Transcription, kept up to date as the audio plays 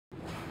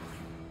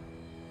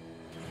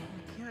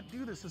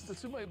do this.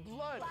 It's in my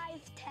blood.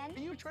 5, 10. Are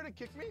you trying to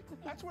kick me?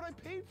 That's what I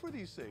paid for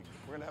these things.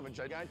 We're gonna have a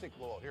gigantic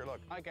blowout. Here, look.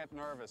 I get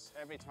nervous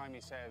every time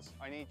he says,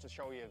 I need to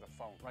show you the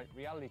phone. Right,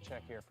 reality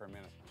check here for a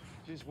minute.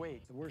 Just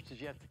wait, the worst is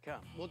yet to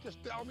come. Well,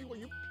 just tell me what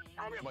you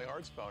tell me. My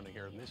heart's pounding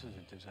here. This is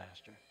a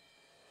disaster.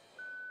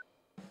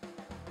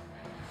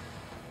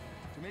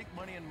 To make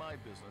money in my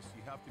business,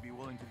 you have to be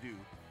willing to do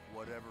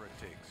whatever it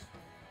takes.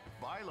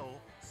 Buy low,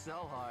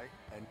 sell high,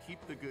 and keep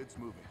the goods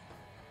moving.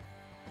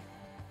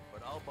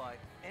 But I'll buy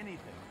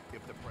anything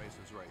if the price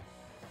is right.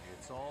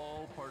 It's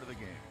all part of the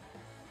game.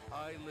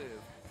 I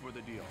live for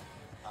the deal.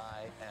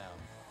 I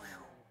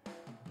am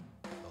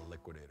the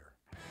liquidator.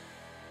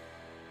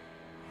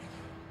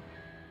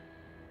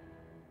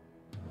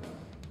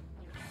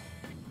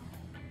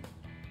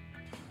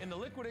 In the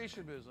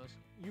liquidation business,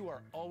 you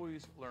are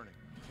always learning.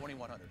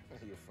 2100.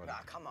 You're funny.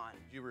 Ah, come on.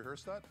 Did you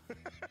rehearse that?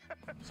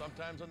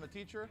 Sometimes I'm the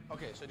teacher.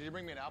 Okay, so did you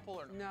bring me an apple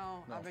or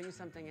No, I'll bring you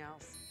something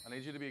else. I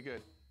need you to be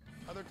good.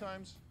 Other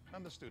times,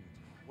 I'm the student.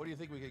 What do you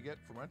think we could get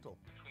for rental?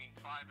 Between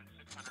 $500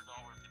 and $600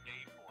 a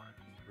day for it.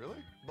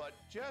 Really? But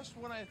just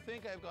when I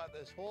think I've got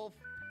this whole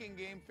f***ing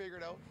game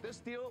figured out, this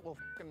deal will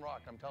f***ing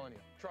rock, I'm telling you.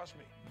 Trust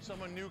me.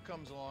 Someone new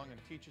comes along and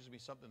teaches me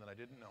something that I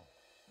didn't know.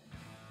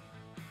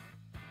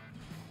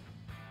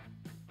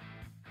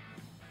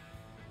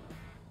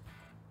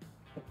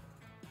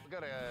 I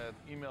got an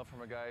email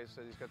from a guy who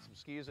said he's got some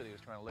skis that he was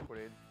trying to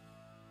liquidate.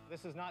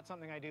 This is not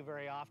something I do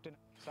very often.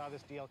 Saw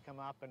this deal come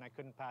up and I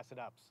couldn't pass it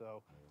up,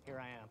 so here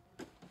I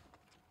am.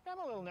 I'm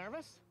a little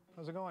nervous.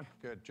 How's it going?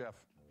 Good, Jeff.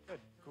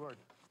 Good, Gord.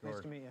 Nice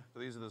to meet you. So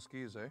these are the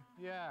skis, eh?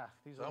 Yeah,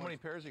 these are. How many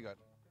pairs you got?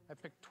 I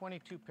picked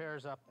 22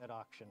 pairs up at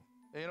auction.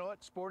 Hey, you know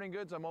what? Sporting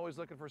goods, I'm always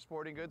looking for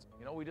sporting goods.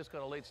 You know, we just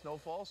got a late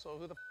snowfall, so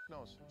who the f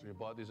knows? So you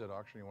bought these at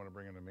auction, you want to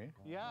bring them to me?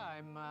 Yeah,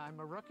 I'm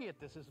a rookie at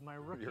this. This is my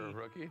rookie. You're a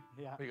rookie?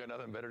 Yeah. You got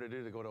nothing better to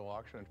do to go to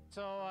auction?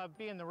 So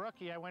being the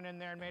rookie, I went in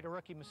there and made a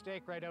rookie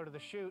mistake right out of the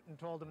chute and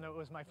told them that it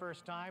was my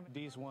first time.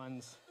 These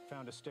ones,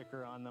 found a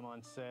sticker on them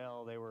on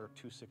sale. They were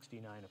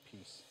 $269 a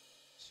piece.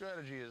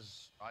 Strategy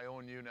is, I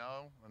own you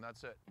now, and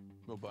that's it.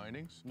 No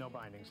bindings? No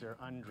bindings, they're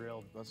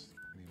undrilled. That's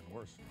even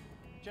worse.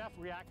 Jeff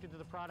reacted to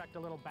the product a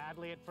little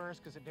badly at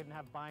first because it didn't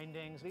have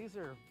bindings. These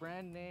are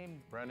brand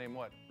name. Brand name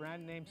what?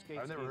 Brand name skate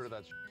I've never skis. heard of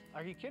that shit.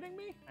 Are you kidding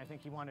me? I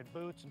think he wanted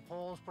boots and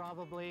poles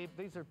probably.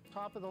 These are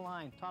top of the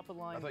line, top of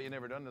the line. I thought you'd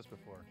never done this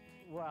before.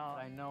 Well,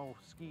 I know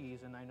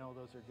skis and I know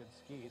those are good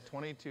skis.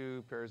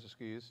 22 pairs of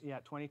skis. Yeah,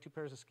 22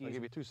 pairs of skis. I'll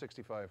give you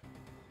 $265.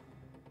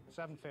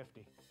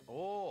 $750.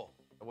 Oh,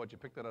 what, you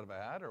picked that out of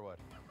a hat or what?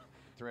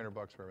 $300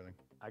 for everything.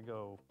 I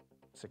go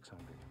 $600.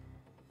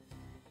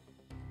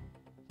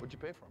 What'd you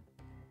pay for them?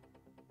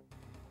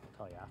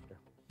 I'll tell you after.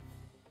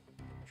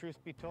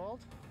 Truth be told,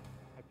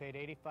 I paid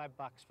 $85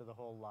 for the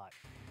whole lot.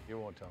 You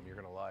won't tell me, you're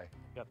gonna lie.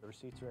 Got the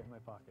receipts right in my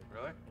pocket.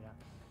 Really? Yeah.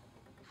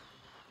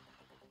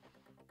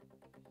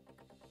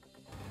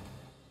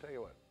 Tell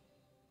you what,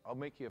 I'll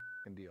make you a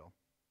f***ing deal.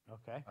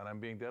 Okay. And I'm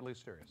being deadly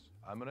serious.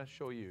 I'm gonna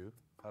show you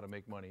how to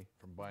make money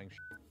from buying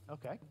shit.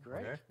 Okay,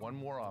 great. Okay? One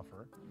more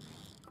offer.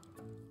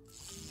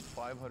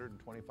 $525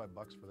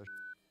 for this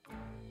shit.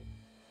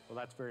 Well,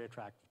 that's very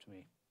attractive to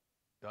me.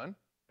 Done?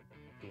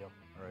 Deal.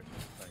 All right,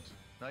 thanks.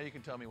 Now you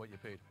can tell me what you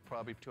paid.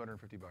 Probably $250.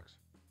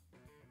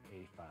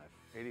 85.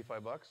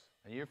 85 bucks?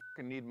 And you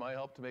f***ing need my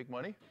help to make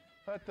money?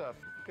 What the f***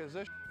 is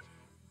this?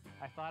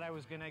 I thought I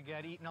was gonna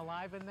get eaten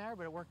alive in there,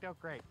 but it worked out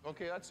great.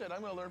 Okay, that's it.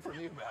 I'm gonna learn from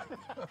you, man.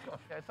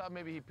 I thought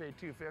maybe he paid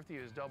 $250, he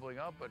was doubling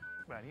up, but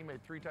man, he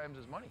made 3 times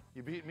his money.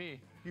 You beat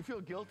me. You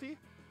feel guilty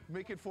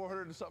making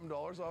 $400 and something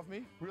off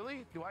me?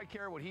 Really? Do I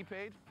care what he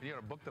paid? And you got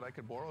a book that I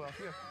could borrow off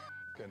you?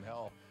 Fucking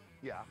hell.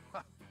 Yeah,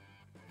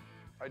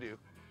 I do.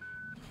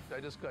 I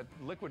just got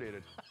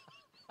liquidated.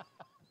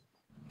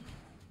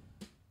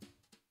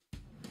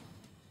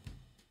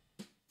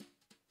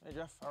 Hey,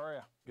 Jeff, how are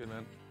you? Good,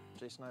 man.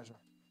 Jason Eisner.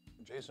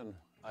 Jason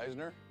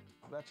Eisner?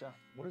 Betcha.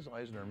 What does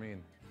Eisner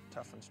mean?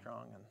 Tough and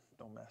strong and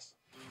don't mess.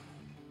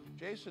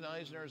 Jason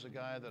Eisner is a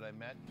guy that I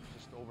met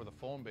just over the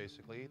phone,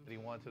 basically, that he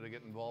wanted to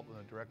get involved in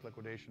a direct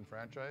liquidation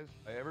franchise.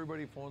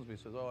 Everybody phones me,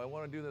 says, oh, I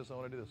want to do this, I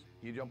want to do this.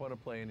 You jump on a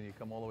plane and you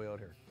come all the way out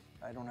here.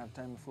 I don't have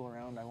time to fool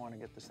around. I want to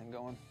get this thing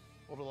going.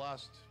 Over the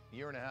last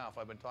year and a half,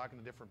 I've been talking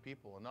to different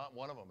people, and not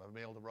one of them have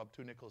been able to rub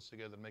 2 nickels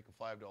together and make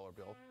a $5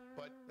 bill.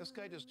 But this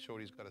guy just showed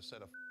he's got a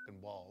set of f***ing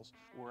balls.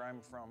 Where I'm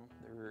from,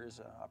 there is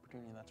an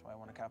opportunity, and that's why I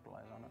want to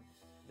capitalize on it.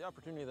 The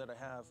opportunity that I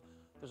have,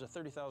 there's a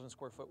 30,000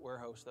 square foot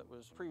warehouse that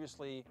was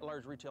previously a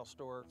large retail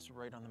store. It's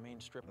right on the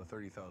main strip. A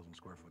 30,000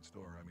 square foot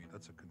store, I mean,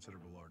 that's a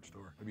considerable large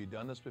store. Have you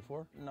done this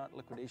before? Not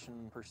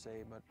liquidation per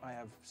se, but I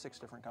have 6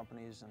 different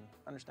companies and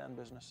understand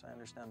business. I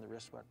understand the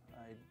risk, but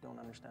I don't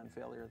understand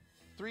failure.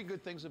 3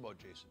 good things about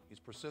Jason. He's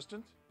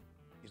persistent,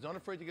 he's not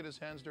afraid to get his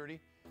hands dirty,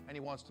 and he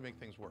wants to make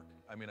things work.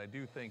 I mean, I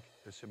do think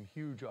there's some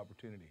huge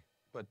opportunity.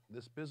 But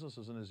this business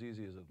isn't as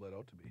easy as it let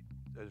out to be.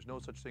 There's no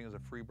such thing as a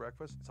free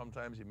breakfast.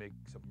 Sometimes you make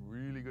some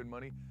really good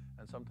money,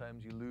 and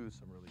sometimes you lose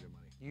some really good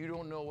money. You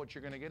don't know what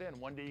you're gonna get in.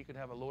 One day you can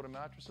have a load of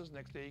mattresses,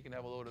 next day you can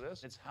have a load of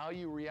this. It's how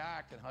you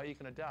react and how you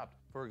can adapt.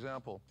 For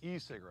example,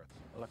 e-cigarettes.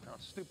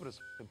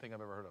 Stupidest thing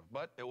I've ever heard of,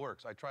 but it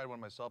works. I tried one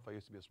myself. I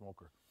used to be a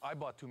smoker. I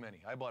bought too many.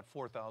 I bought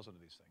 4,000 of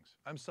these things.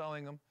 I'm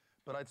selling them,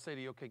 but I'd say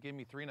to you, okay, give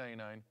me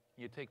 $3.99.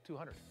 You take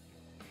 200.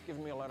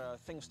 Giving me a lot of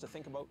things to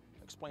think about,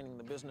 explaining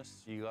the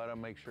business. You gotta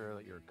make sure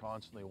that you're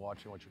constantly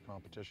watching what your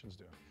competition's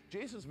doing.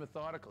 Jason's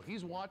methodical.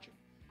 He's watching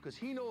because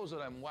he knows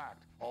that I'm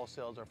whacked. All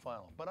sales are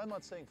final. But I'm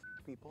not saying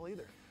people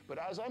either. But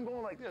as I'm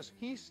going like this,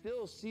 he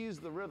still sees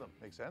the rhythm.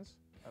 Make sense?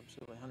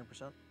 Absolutely,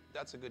 100%.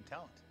 That's a good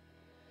talent.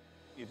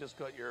 You just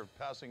got your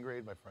passing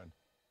grade, my friend.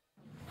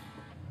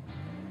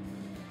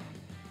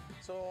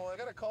 So I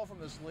got a call from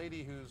this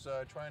lady who's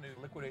trying to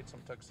liquidate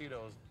some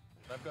tuxedos.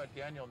 I've got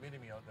Daniel meeting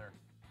me out there.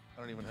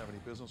 I don't even have any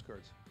business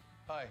cards.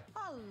 Hi.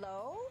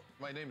 Hello.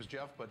 My name's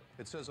Jeff, but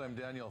it says I'm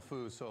Daniel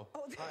Fu, so.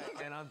 Oh,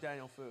 Hi, and I'm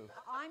Daniel Fu.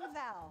 I'm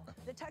Val.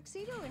 The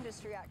tuxedo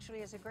industry actually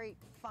is a great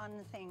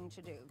fun thing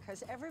to do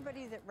because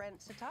everybody that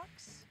rents a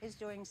tux is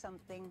doing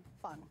something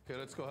fun. Okay,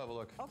 let's go have a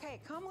look. Okay,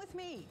 come with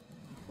me.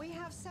 We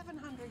have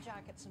 700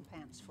 jackets and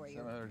pants for you.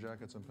 700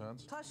 jackets and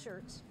pants. Plus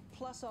shirts,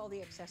 plus all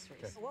the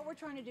accessories. Okay. What we're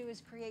trying to do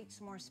is create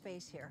some more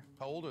space here.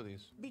 How old are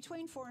these?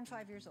 Between 4 and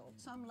 5 years old,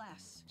 some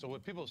less. So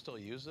would people still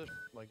use this?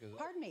 Like, is it...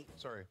 Pardon me.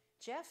 Sorry.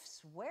 Jeff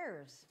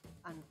swears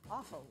an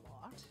awful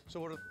lot. So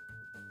what are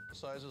the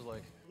sizes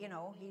like? You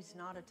know, he's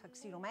not a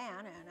tuxedo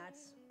man, and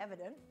that's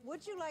evident.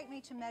 Would you like me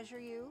to measure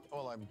you?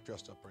 Well, I'm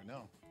dressed up right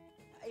now.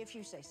 If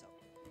you say so.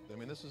 I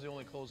mean, this is the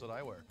only clothes that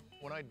I wear.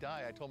 When I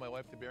die, I told my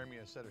wife to bury me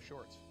a set of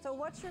shorts. So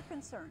what's your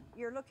concern?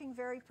 You're looking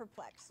very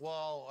perplexed.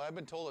 Well, I've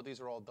been told that these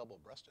are all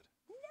double-breasted.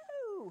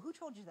 No, who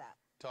told you that?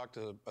 Talk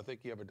to, I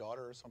think you have a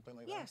daughter or something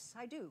like that? Yes,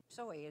 I do.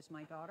 Zoe is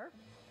my daughter.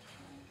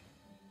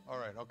 All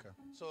right, okay.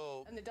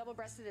 So, And the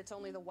double-breasted, it's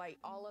only the white.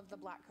 All of the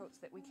black coats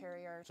that we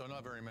carry are... so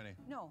not very many.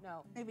 No,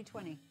 No. maybe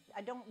 20.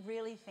 I don't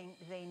really think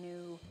they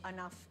knew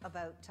enough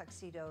about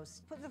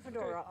tuxedos. Put the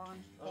fedora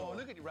on. Oh,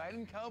 look at you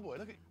riding cowboy.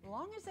 Look at As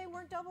long as they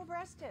weren't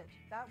double-breasted.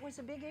 That was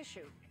a big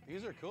issue.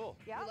 these are cool.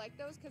 Yeah, You like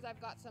those? Because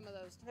I've got some of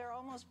those. they're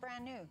almost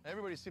brand new.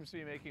 Everybody seems to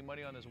be making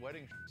money on this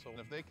wedding, so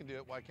if they can do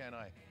it, why can't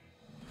I?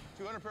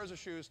 200 pairs of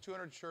shoes,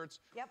 200 shirts,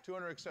 Yep.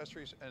 200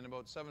 accessories, and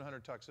about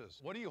 700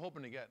 tuxes. What are you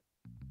hoping to get?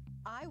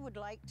 I would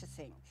like to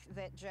think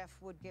that Jeff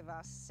would give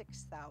us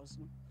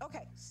 6,000.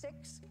 Okay,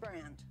 6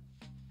 grand.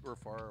 We're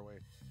far away.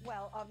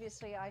 Well,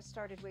 obviously I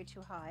started way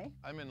too high.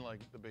 I'm in like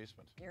the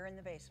basement. You're in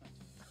the basement.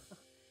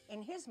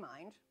 In his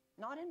mind,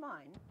 not in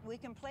mine, we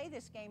can play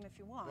this game if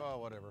you want.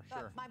 Well, whatever, But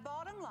sure. my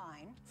bottom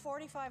line,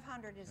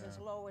 4,500 is as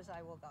low as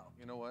I will go.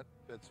 You know what?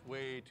 That's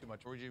way too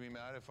much. Would you be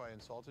mad if I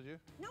insulted you?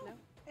 No,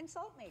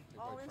 insult me.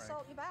 I'll quite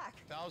insult you back.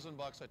 $1,000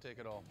 bucks, I take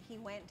it all. He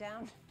went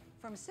down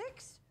from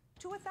 6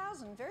 to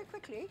 1,000 very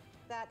quickly.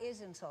 That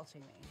is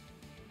insulting me.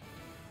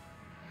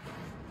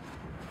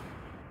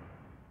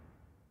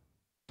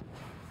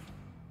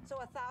 So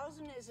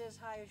 1,000 is as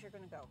high as you're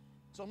going to go.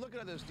 So I'm looking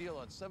at this deal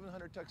on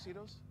 700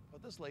 tuxedos,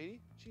 but this lady,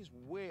 she's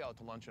way out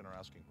to lunch on her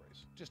asking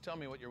price. Just tell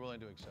me what you're willing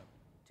to accept.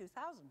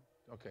 2,000.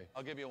 Okay,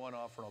 I'll give you one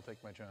offer and I'll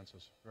take my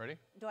chances. Ready?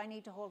 Do I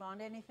need to hold on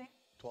to anything?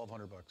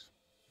 1,200 bucks.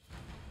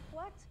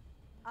 What?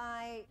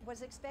 I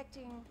was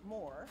expecting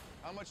more.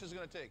 How much is it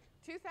gonna take?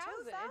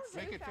 2,000. 2,000.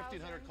 Make it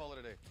 1,500, call it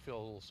a day. Feel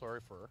a little sorry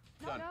for her.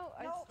 Done. No,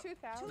 No, it's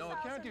 2,000. No, I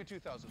can't 2,000. do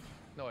 2,000.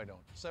 No, I don't.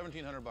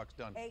 1,700 bucks,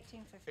 done.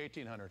 1,850.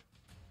 1,800.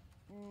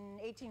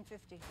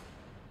 1,850.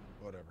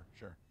 Whatever,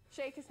 sure.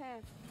 Shake his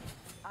hand.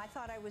 I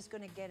thought I was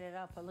going to get it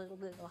up a little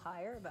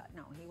higher, but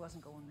no, he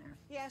wasn't going there.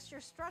 Yes,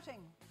 you're strutting.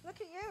 Look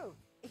at you.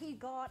 He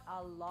got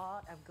a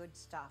lot of good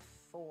stuff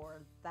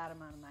for that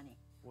amount of money.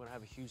 We're gonna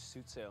have a huge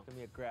suit sale. Gonna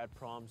be a grad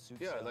prom suit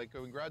Yeah, sale. like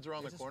when grads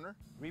around the It's just corner,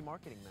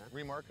 Remarketing, man.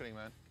 remarketing,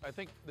 man. I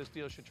think this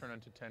deal should turn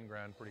into 10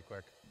 grand pretty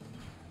quick.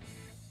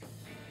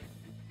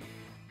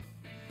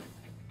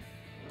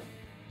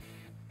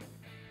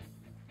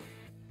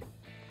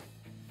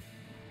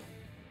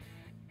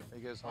 Hey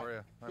guys, how are you?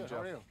 I'm Good, Jeff.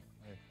 how are you?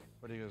 Hey,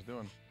 what are you guys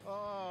doing?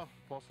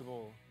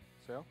 Possible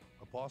sale?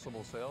 A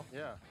possible sale?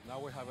 Yeah, now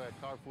we have a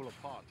car full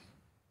of pots.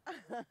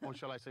 Or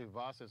shall I say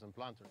vases and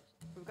planters.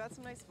 We've got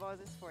some nice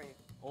vases for you.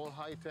 All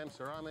high-temp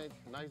ceramic,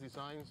 nice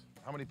designs.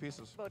 How many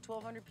pieces? About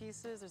 1,200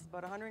 pieces. There's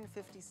about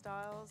 150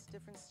 styles,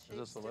 different shapes,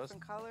 this the list?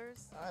 different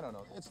colors. I don't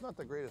know. It's not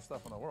the greatest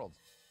stuff in the world.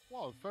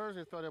 Well, first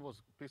he thought it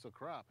was a piece of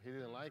crap. He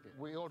didn't like it.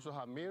 We also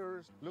have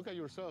mirrors. Look at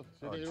yourself.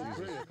 See Oh, that you look Jesus.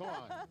 pretty. Come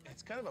on.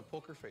 It's kind of a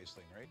poker face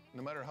thing, right?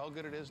 No matter how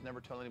good it is, never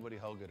tell anybody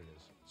how good it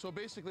is. So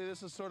basically,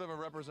 this is sort of a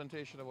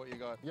representation of what you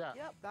got. Yeah.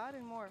 Yep, that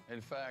and more.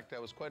 In fact, I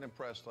was quite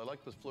impressed. I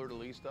like this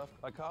fleur-de-lis stuff.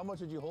 Like, how much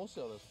did you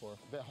wholesale this for?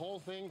 The whole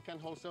thing can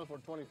wholesale for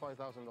 $25,000.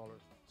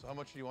 So how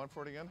much do you want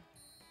for it again?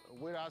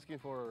 We're asking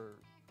for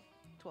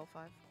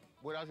 12,500.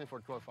 We're asking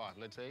for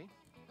 12,500, let's say,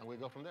 and we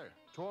go from there.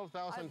 I buy it,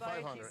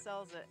 12,500. he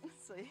sells it.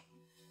 So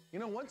You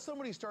know, once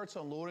somebody starts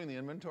unloading the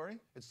inventory,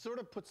 it sort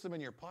of puts them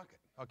in your pocket.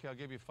 Okay, I'll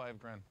give you 5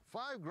 grand.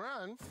 5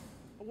 grand?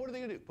 What are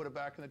they gonna do? Put it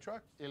back in the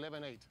truck?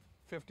 11.8.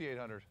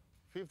 5,800.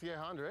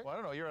 5,800. Well, I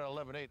don't know. You're at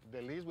 11.8.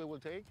 The least we will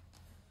take,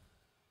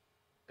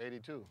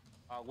 82.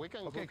 We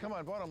can. Okay, come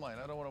on. Bottom line.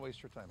 I don't want to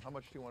waste your time. How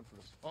much do you want for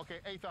this? Okay,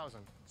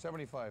 8,000.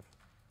 75.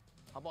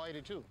 How about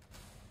 82?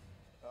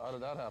 How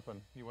did that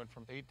happen? You went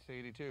from 8 to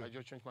 82. I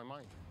just changed my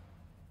mind.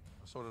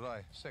 So did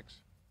I.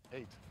 6.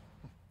 8.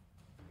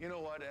 You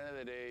know what? End of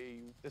the day,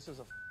 this is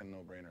a fucking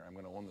no-brainer. I'm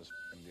going to own this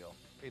fucking deal.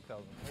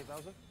 8,000.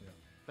 8,000? Yeah.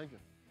 Thank you.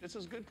 This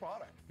is good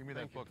product. Give me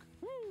that book.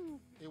 Woo!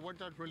 It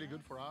worked out really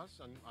good for us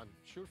and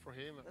shoot for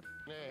him.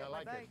 Yeah, I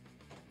like it.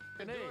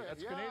 Canadian.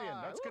 That's Yeah.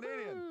 Canadian. That's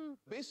Canadian. Woo-hoo.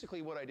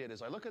 Basically, what I did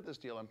is I look at this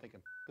deal. I'm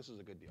thinking, this is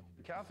a good deal.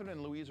 Catherine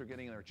and Louise are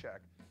getting their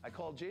check. I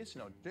called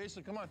Jason out.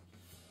 Jason, come on.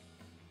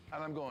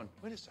 And I'm going,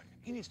 wait a second.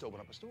 He needs to open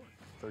up a store.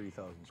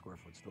 30,000 square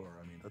foot store.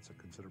 I mean, that's a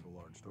considerable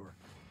large store.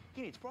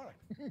 He needs product.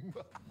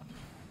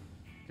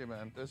 Okay,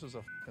 man, this is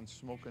a fucking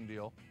smoking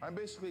deal. I'm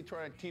basically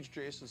trying to teach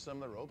Jason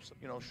some of the ropes.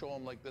 You know, show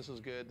him like this is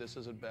good, this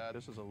isn't bad.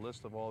 This is a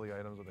list of all the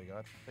items that they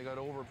got. They got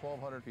over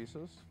 1,200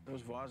 pieces.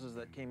 Those vases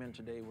that came in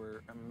today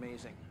were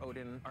amazing out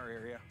in our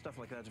area. Stuff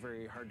like that's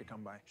very hard to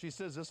come by. She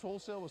says this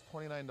wholesale was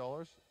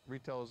 $29.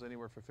 Retail is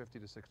anywhere for 50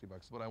 to 60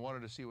 bucks. But I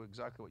wanted to see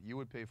exactly what you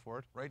would pay for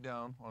it. Write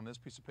down on this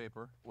piece of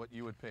paper what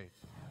you would pay.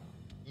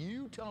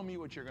 You tell me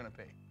what you're gonna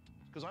pay.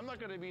 Because I'm not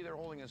gonna be there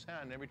holding his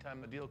hand every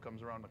time the deal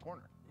comes around the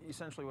corner.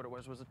 Essentially what it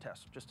was a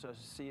test, just to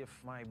see if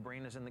my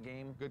brain is in the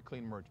game. Good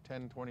clean merch,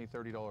 $10, $20,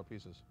 $30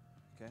 pieces.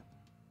 Okay.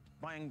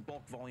 Buying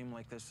bulk volume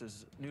like this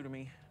is new to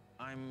me.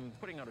 I'm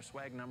putting out a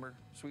swag number,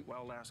 sweet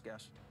wild ass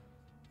guess.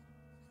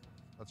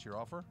 That's your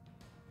offer?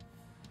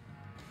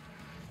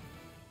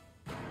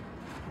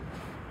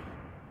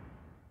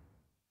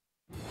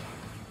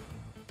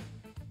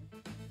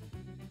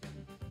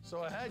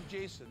 So I had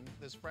Jason,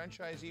 this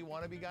franchisee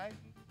wannabe guy,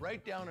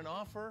 write down an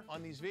offer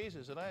on these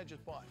vases that I had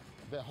just bought.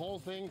 The whole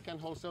thing can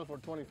wholesale for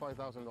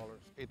 $25,000.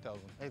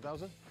 8,000.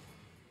 8,000? As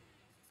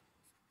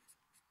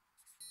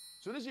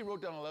soon as he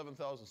wrote down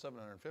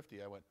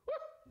 11,750, I went, woo!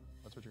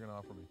 That's what you're gonna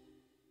offer me.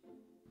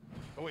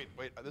 Oh, wait,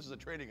 this is a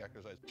training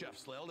exercise. Jeff,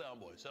 settle down,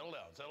 boy, settle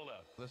down, settle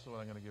down. This is what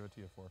I'm gonna give it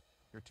to you for.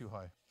 You're too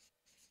high.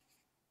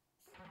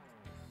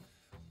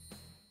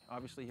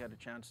 Obviously, he had a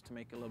chance to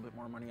make a little bit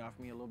more money off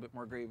me, a little bit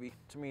more gravy.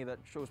 To me, that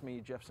shows me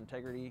Jeff's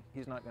integrity.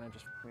 He's not gonna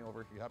just f me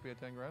over. You happy at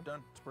 10 grand?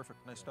 Done, it's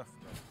perfect, nice stuff.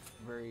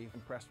 Very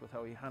impressed with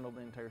how he handled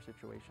the entire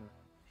situation.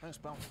 Thanks,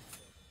 pal.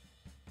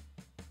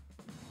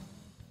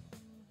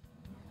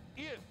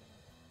 Ian!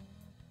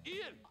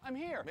 Ian! I'm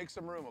here. Make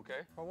some room,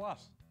 okay? For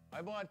what?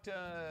 I bought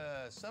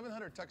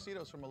 700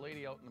 tuxedos from a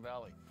lady out in the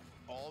valley.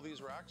 All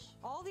these racks.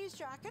 All these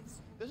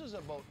jackets? This is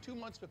about 2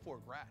 months before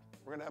Grat.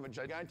 We're gonna have a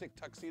gigantic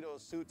tuxedo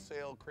suit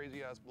sale,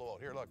 crazy ass blowout.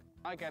 Here, look.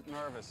 I get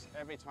nervous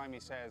every time he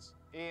says,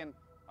 Ian,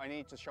 I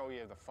need to show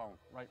you the phone.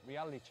 Right,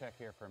 reality check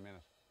here for a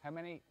minute. How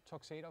many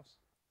tuxedos?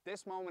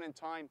 This moment in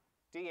time,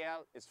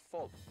 DL is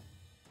full.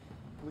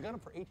 We got them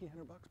for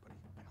 1,800 bucks, buddy.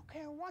 I don't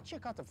care what you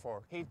got them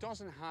for. He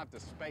doesn't have the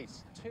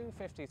space. 2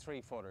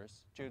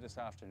 53-footers due this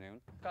afternoon.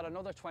 Got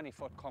another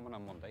 20-foot coming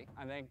on Monday.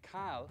 And then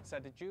Cal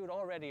said that you'd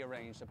already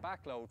arranged a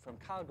backload from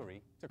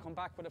Calgary to come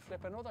back with a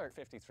flip another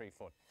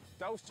 53-foot.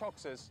 Those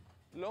tuxes,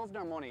 love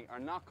their money, are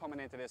not coming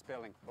into this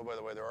building. Oh, by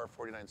the way, there are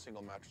 49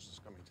 single mattresses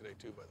coming today,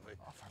 too, by the way.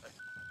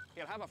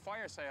 He'll have a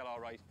fire sale, all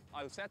right.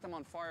 I'll set them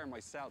on fire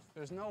myself.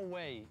 There's no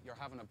way you're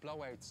having a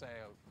blowout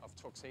sale of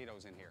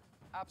tuxedos in here.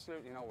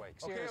 Absolutely no way.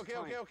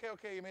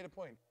 Okay, you made a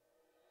point.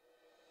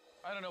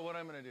 I don't know what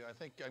I'm gonna do. I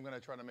think I'm gonna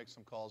try to make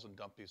some calls and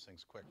dump these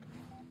things quick.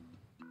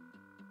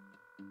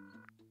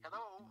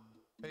 Hello?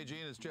 Hey,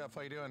 Gene, it's Jeff.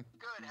 How you doing?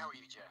 Good, how are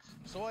you, Jeff?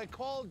 So I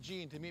called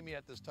Gene to meet me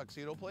at this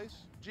tuxedo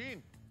place.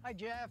 Gene. Hi,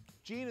 Jeff.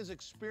 Gene is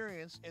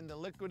experienced in the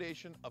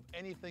liquidation of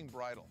anything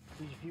bridal.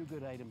 There's a few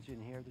good items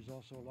in here. There's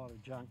also a lot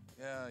of junk.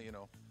 Yeah, you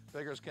know,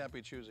 beggars can't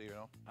be choosy, you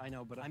know. I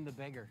know, but I'm the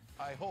beggar.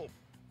 I hope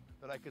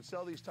that I could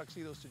sell these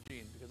tuxedos to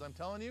Gene, because I'm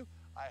telling you,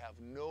 I have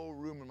no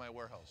room in my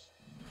warehouse.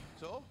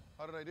 So,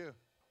 how did I do?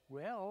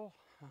 Well,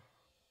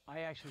 I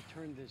actually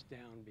turned this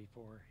down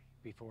before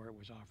it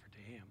was offered to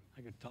him.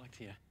 I could talk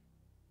to you.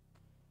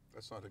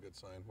 That's not a good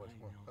sign.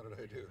 How did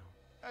I do?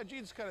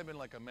 Gene's kind of been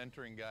like a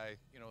mentoring guy,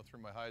 you know,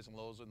 through my highs and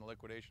lows in the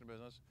liquidation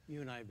business.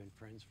 You and I have been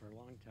friends for a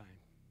long time,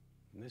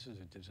 and this is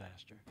a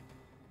disaster.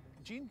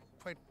 Gene,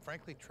 quite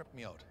frankly, tripped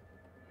me out.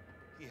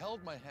 He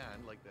held my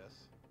hand like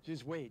this.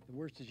 Just wait, the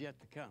worst is yet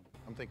to come.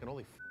 I'm thinking,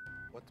 holy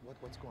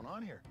what's going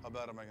on here? How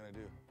bad am I gonna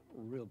do?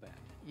 Real bad.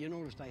 You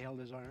noticed I held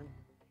his arm?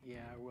 Yeah,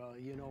 well,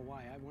 you know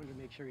why. I wanted to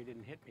make sure he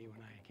didn't hit me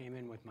when I came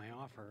in with my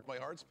offer. My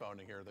heart's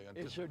pounding here, the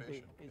anticipation. It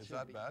should be. Is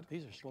that bad?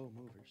 These are slow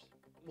movers.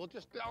 Well,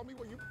 just tell me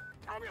what you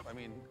tell me. I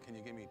mean, can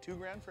you give me $2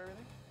 grand for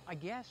everything? I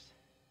guess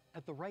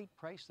at the right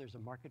price, there's a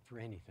market for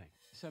anything.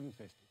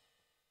 $750.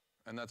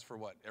 And that's for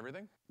what?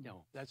 Everything?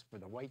 No, that's for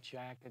the white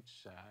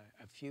jackets,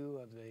 a few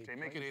of the. Okay,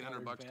 make it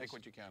 800 bucks. Take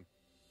what you can.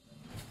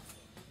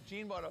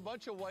 Gene bought a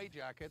bunch of white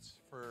jackets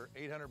for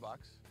 800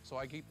 bucks. So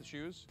I keep the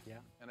shoes. Yeah.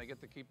 And I get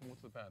to keep them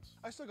with the pants.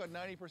 I still got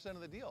 90%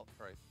 of the deal.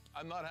 Right.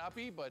 I'm not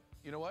happy, but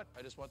you know what?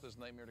 I just want this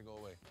nightmare to go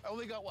away. I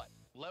only got what?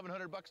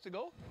 1,100 bucks to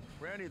go?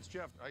 Randy, it's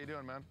Jeff. How you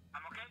doing, man?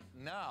 I'm okay.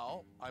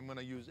 Now, I'm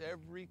gonna use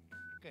every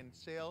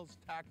sales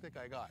tactic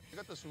I got. I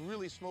got this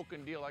really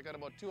smoking deal. I got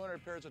about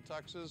 200 pairs of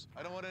tuxes.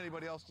 I don't want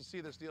anybody else to see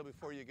this deal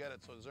before you get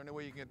it. So is there any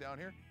way you can get down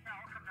here? Yeah,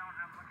 I'll come down and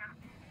have a look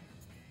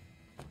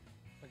at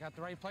it. I got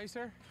the right place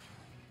here.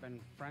 Been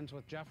friends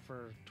with Jeff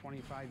for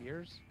 25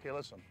 years. Okay,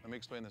 listen, let me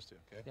explain this to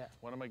you, okay? Yeah.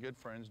 One of my good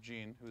friends,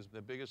 Gene, who's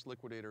the biggest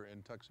liquidator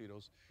in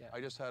tuxedos, Yeah. I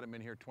just had him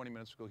in here 20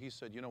 minutes ago. He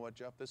said, you know what,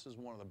 Jeff, this is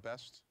one of the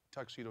best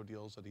tuxedo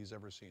deals that he's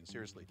ever seen,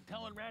 seriously.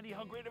 Telling Randy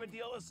how great of a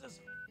deal this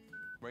is.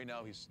 Right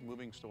now, he's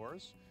moving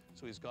stores,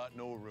 so he's got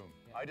no room.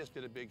 Yeah. I just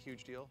did a big,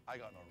 huge deal. I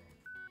got no room.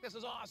 This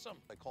is awesome.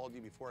 I called you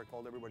before I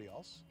called everybody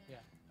else, Yeah.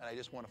 and I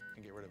just want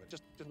to get rid of it.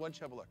 Just why don't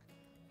you have a look?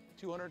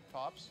 200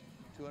 tops,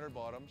 200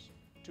 bottoms,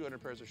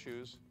 200 pairs of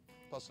shoes,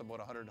 plus about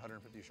 100,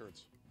 150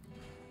 shirts.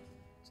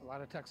 It's a lot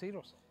of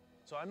tuxedos.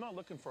 So I'm not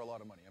looking for a lot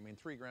of money. I mean,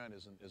 $3,000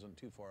 isn't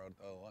too far out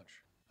of lunch.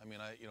 I mean,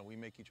 we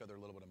make each other a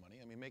little bit of money.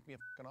 I mean, make me a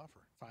fucking offer.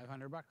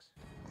 500 bucks.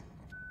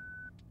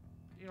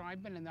 You know,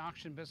 I've been in the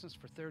auction business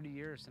for 30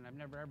 years and I've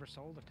never ever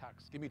sold a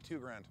tux. Give me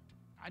 $2,000.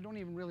 I don't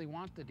even really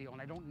want the deal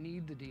and I don't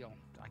need the deal.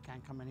 I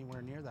can't come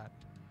anywhere near that.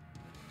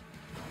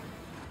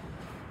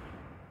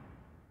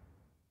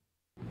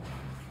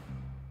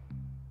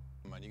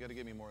 Come on, you got to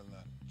give me more than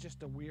that.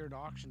 Just a weird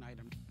auction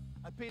item.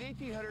 I paid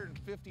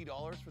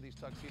 $1,850 for these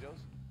tuxedos.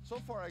 So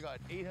far, I got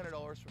 $800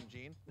 from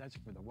Gene. That's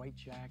for the white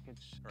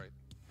jackets. Right.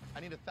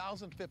 I need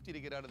 $1,050 to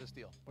get out of this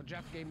deal. Well,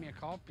 Jeff gave me a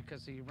call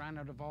because he ran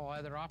out of all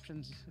other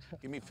options.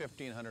 Give me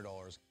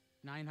 $1,500.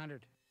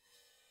 900.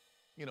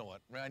 You know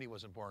what? Randy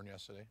wasn't born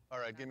yesterday. All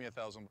right, give me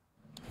 $1,000.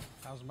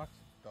 1,000 bucks?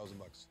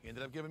 $1,000. He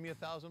ended up giving me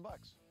 $1,000,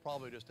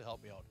 probably just to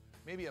help me out.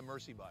 Maybe a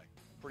mercy buy.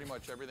 Pretty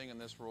much everything in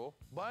this row.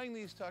 Buying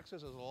these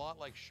tuxes is a lot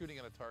like shooting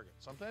at a target.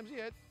 Sometimes you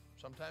hit,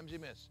 sometimes you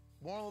miss.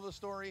 Moral of the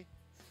story,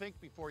 think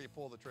before you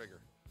pull the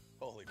trigger.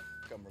 Holy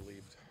f***, I'm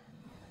relieved.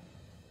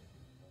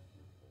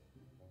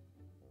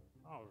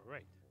 All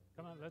right.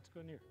 Come on, let's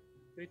go near.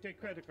 They take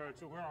credit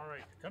cards, so we're all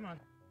right. Come on.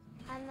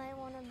 I might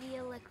want to be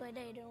a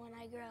liquidator when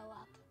I grow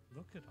up.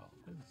 Look at all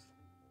this.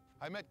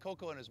 I met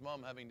Coco and his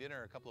mom having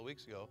dinner a couple of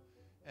weeks ago,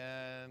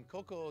 and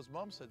Coco's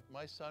mom said,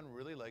 my son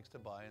really likes to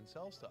buy and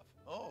sell stuff.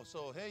 Oh,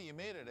 so hey, you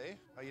made it, eh?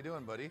 How you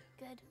doing, buddy?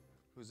 Good.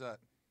 Who's that?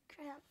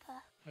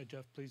 Grandpa. Hi,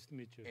 Jeff. Pleased to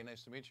meet you. Hey,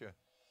 nice to meet you.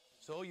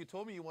 So you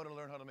told me you want to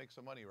learn how to make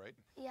some money, right?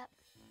 Yep.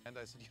 And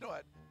I said, you know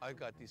what? I've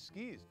got these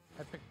skis.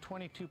 I picked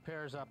 22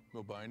 pairs up.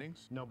 No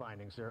bindings? No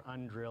bindings. They're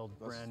undrilled,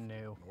 brand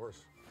new.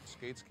 Worse.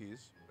 Skate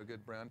skis, a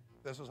good brand.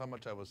 This is how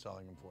much I was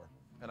selling them for.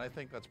 And I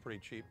think that's pretty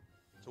cheap.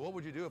 So what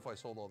would you do if I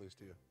sold all these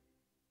to you?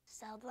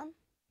 Sell them.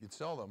 You'd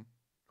sell them?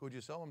 Who'd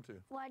you sell them to?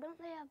 Why don't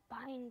they have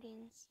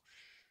bindings?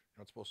 You're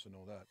not supposed to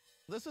know that.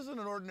 This isn't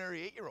an ordinary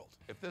 8-year-old.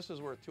 If this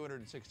is worth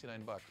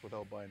 269 bucks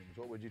without bindings,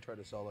 what would you try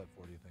to sell that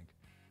for, do you think?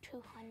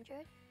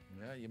 200.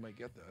 Yeah, you might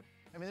get that.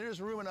 I mean,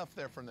 there's room enough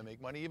there for him to make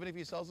money, even if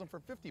he sells them for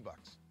 50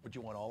 bucks. Would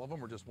you want all of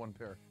them or just one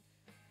pair?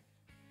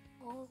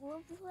 All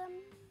of them?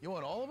 You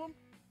want all of them?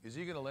 Is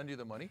he gonna lend you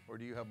the money or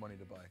do you have money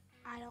to buy?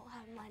 I don't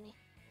have money.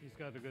 He's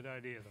got a good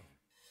idea,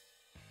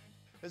 though.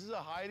 This is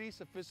a highly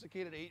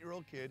sophisticated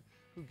 8-year-old kid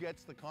who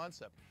gets the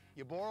concept.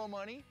 You borrow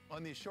money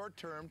on the short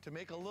term to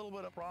make a little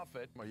bit of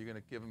profit. Are you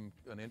gonna give him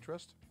an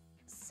interest?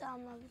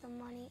 Some of the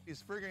money.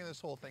 He's figuring this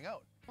whole thing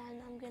out.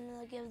 And I'm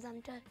gonna give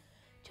them to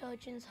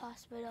Children's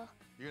Hospital.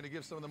 You're gonna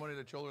give some of the money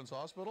to Children's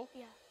Hospital?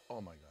 Yeah.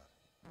 Oh my God.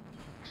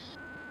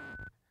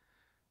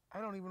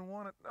 I don't even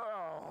want it.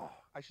 Oh,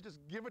 I should just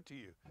give it to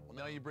you. Well,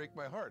 now you break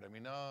my heart. I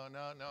mean, no,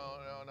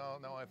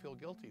 I feel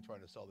guilty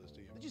trying to sell this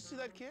to you. Did you see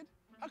that kid?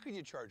 How can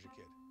you charge a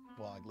kid?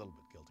 Well, a little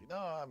bit guilty.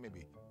 No,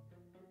 maybe.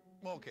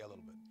 Okay, a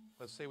little bit.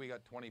 Let's say we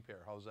got 20 pair.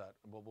 How's that?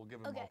 We'll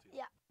give them all to you.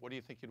 Yeah. What do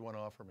you think you'd want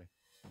to offer me?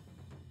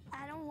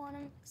 I don't want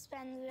to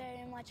spend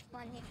very much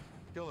money.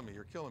 Killing me.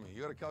 You're killing me.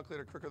 You got a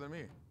calculator quicker than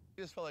me.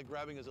 He just felt like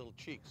grabbing his little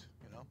cheeks,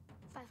 you know?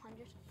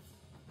 500.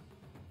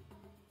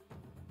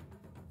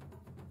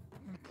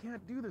 I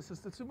can't do this.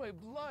 It's in my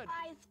blood.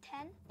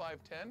 510.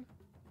 510?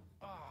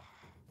 Ah,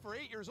 for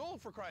 8 years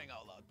old, for crying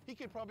out loud. He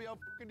could probably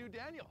out-do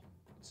Daniel.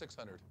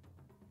 600.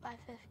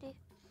 550.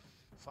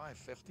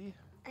 550?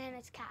 And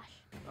it's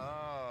cash.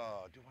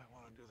 Oh, do I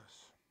want to do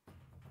this?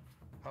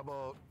 How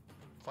about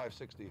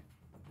 560?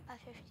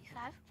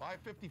 555.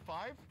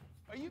 555?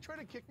 Are you trying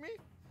to kick me?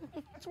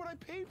 That's what I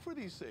paid for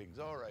these things.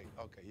 All right,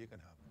 okay, you can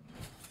have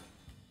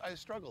it. I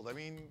struggled. I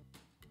mean,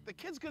 the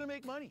kid's gonna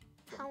make money.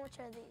 How much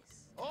are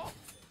these? Oh,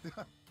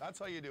 that's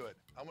how you do it.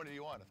 How much do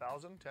you want?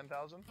 1,000?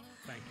 10,000?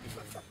 Thank you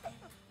very much.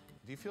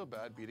 Do you feel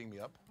bad beating me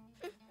up?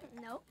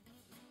 No.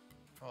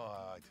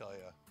 Oh, I tell you,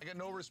 I get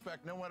no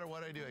respect. No matter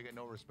what I do, I get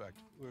no respect.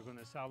 We're going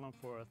to sell them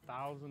for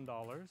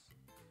 $1,000,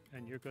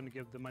 and you're going to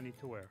give the money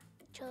to where?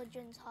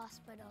 Children's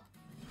Hospital.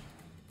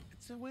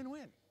 It's a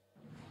win-win.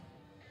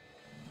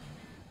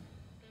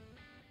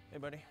 Hey,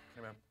 buddy.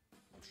 Hey, man.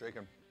 I'm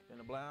shaking. Been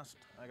a blast.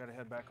 I gotta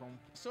head back home.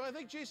 So I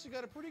think Jason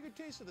got a pretty good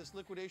taste of this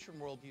liquidation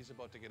world he's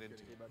about to get into.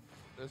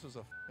 This is a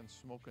f***ing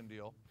smoking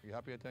deal. Are you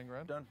happy at 10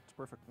 grand? Done. It's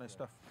perfect. Nice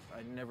stuff.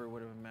 I never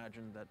would have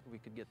imagined that we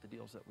could get the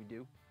deals that we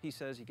do. He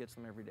says he gets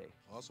them every day.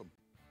 Awesome.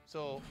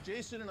 So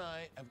Jason and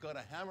I have got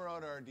to hammer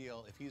out our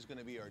deal if he's going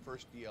to be our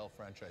first DL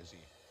franchisee.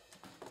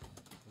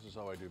 This is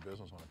how I do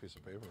business on a piece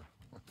of paper.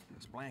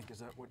 It's blank. Is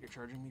that what you're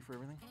charging me for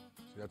everything?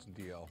 See, that's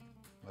DL.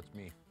 That's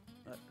me.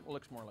 That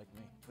looks more like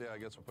me. Yeah, I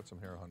guess we'll put some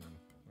hair on him.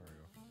 There we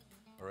go.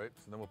 All right,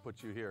 so then we'll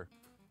put you here.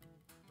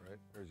 Right,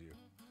 there's you.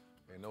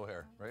 Okay, no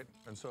hair, right?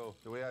 And so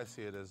the way I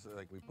see it is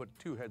like we put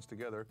two heads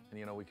together and,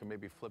 you know, we can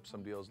maybe flip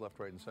some deals left,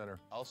 right, and center.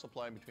 I'll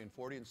supply him between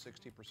 40 and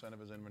 60% of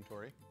his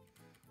inventory.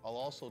 I'll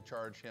also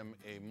charge him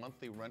a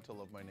monthly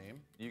rental of my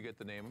name. You get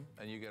the name,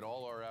 and you get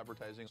all our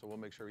advertising, so we'll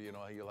make sure, you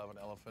know, you'll have an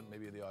elephant,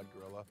 maybe the odd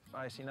gorilla.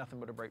 I see nothing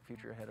but a bright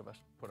future ahead of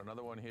us. Put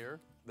another one here.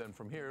 Then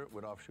from here,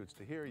 with offshoots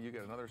to here, you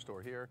get another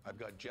store here. I've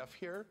got Jeff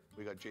here.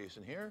 We got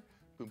Jason here.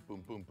 Boom,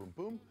 boom, boom, boom,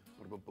 boom.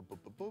 Boom, boom, boom, boom,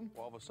 boom, boom.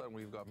 All of a sudden,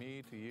 we've got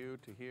me to you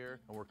to here,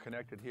 and we're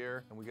connected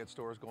here, and we get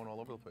stores going all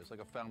over the place,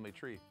 like a family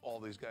tree. All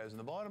these guys in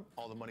the bottom,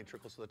 all the money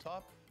trickles to the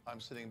top. I'm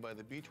sitting by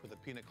the beach with a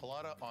pina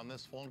colada on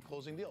this phone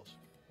closing deals.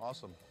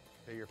 Awesome.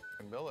 Pay your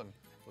f***ing bill, and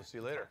we'll see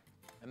you later.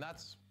 And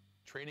that's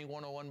Training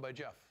 101 by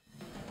Jeff.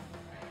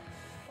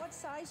 What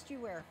size do you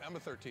wear? I'm a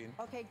 13.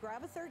 Okay,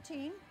 grab a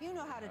 13. You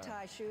know how to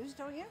tie shoes,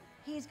 don't you?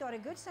 He's got a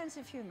good sense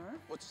of humor.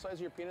 What's the size of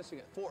your penis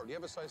again? 4. Do you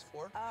have a size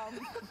 4?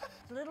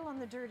 A little on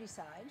the dirty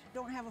side.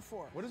 Don't have a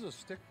 4. What is a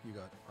stick you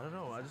got? I don't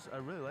know. I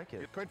really like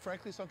it. Quite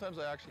frankly, sometimes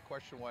I actually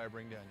question why I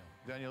bring Daniel.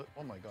 Daniel,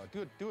 oh my God,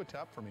 do a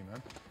tap for me,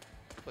 man.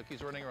 Like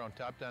he's running around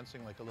tap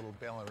dancing like a little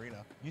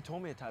ballerina. You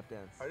told me to tap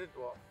dance. I did,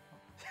 well.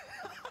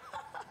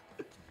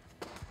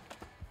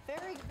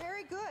 Very,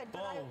 very good,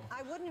 but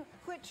I wouldn't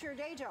quit your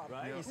day job.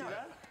 Right, you see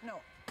that? No.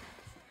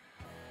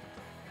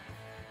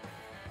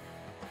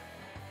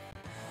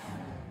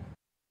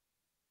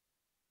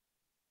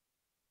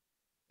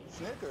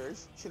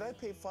 Snickers? Should I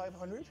pay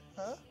 $500?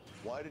 Huh?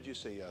 Why did you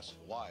say yes?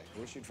 Why?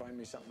 Wish you'd find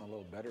me something a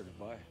little better to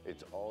buy.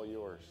 It's all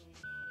yours.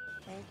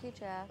 Thank you,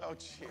 Jeff. Oh,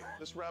 gee,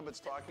 this rabbit's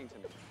talking to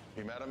me.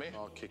 You mad at me?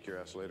 I'll kick your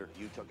ass later.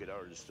 You took it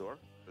out of the store.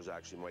 It was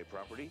actually my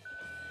property.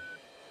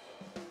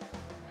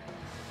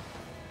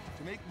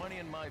 To make money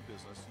in my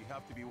business, you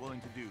have to be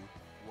willing to do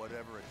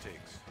whatever it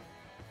takes.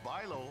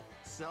 Buy low,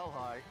 sell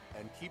high,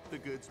 and keep the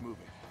goods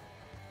moving.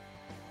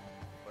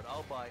 But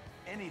I'll buy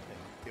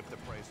anything if the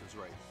price is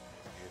right.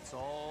 It's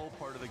all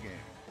part of the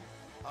game.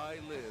 I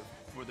live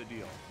for the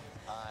deal.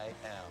 I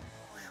am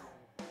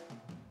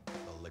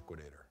the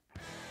Liquidator.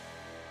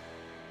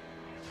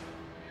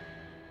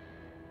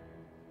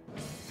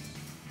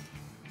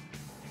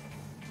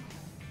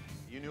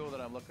 You know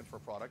that I'm looking for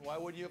product. Why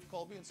would you have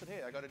called me and said,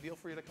 hey, I got a deal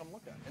for you to come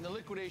look at? In the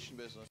liquidation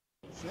business.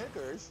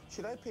 Snickers?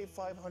 Should I pay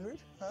 $500?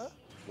 Huh?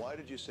 Why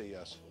did you say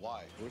yes?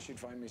 Why? Wish you'd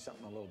find me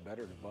something a little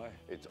better to buy.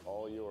 It's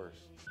all yours.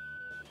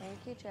 Thank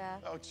you,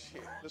 Jeff. Oh,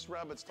 gee, this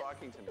rabbit's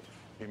talking to me.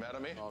 You mad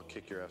at me? I'll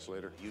kick your ass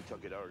later. You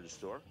took it out of the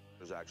store.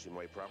 It was actually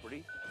my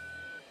property.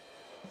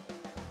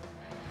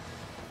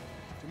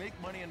 To make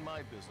money in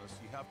my business,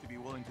 you have to be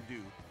willing to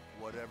do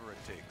whatever it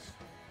takes.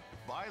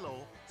 Buy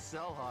low,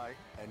 sell high,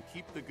 and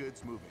keep the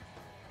goods moving.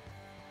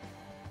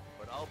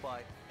 But I'll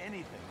buy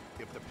anything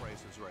if the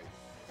price is right.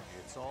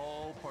 It's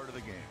all part of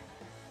the game.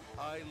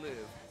 I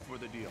live for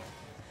the deal.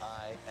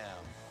 I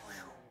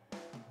am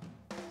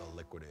the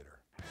Liquidator.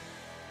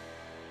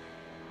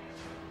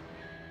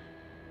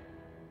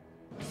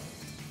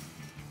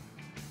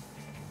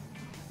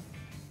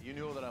 You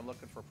know that I'm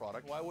looking for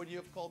product. Why would you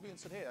have called me and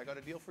said, hey, I got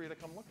a deal for you to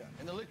come look at?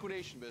 In the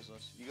liquidation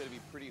business, you got to be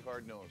pretty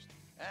hard-nosed.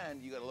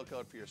 And you got to look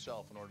out for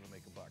yourself in order to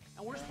make a buck.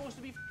 And we're supposed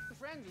to be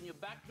friends, and you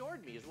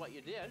backdoored me, is what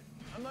you did.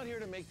 I'm not here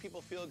to make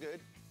people feel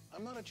good.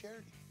 I'm not a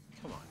charity.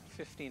 Come on,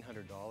 $1,500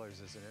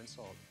 is an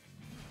insult.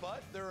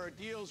 But there are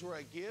deals where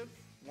I give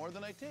more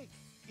than I take.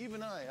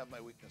 Even I have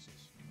my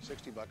weaknesses.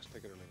 $60,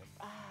 take it or leave it.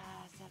 Ah,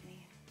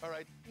 70. All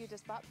right. You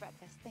just bought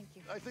breakfast. Thank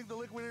you. I think the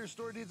Liquidator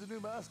store needs a new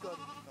mascot.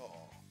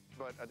 Oh.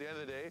 But at the end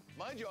of the day,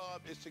 my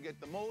job is to get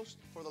the most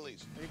for the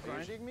least. Are you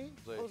grinding me?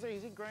 Jose,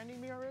 is he grinding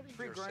me already?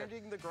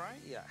 Pre-grinding the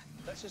grind? Yeah.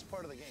 That's just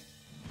part of the game.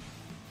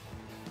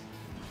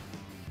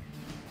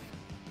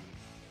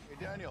 Hey,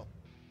 Daniel,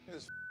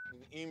 there's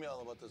an email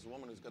about this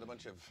woman who's got a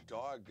bunch of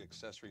dog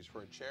accessories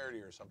for a charity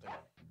or something.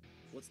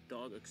 What's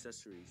dog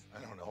accessories?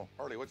 I don't know.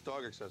 Harley, what's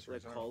dog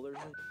accessories? Like collars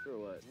and or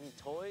what? Do you mean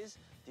toys?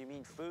 Do you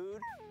mean food?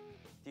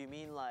 Do you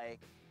mean like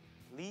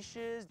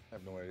leashes? I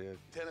have no idea.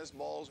 Tennis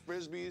balls,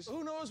 frisbees.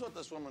 Who knows what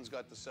this woman's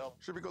got to sell?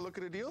 Should we go look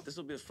at a deal? This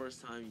will be the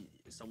first time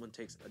someone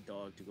takes a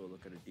dog to go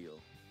look at a deal.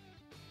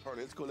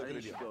 Harley, let's go look at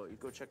a deal. You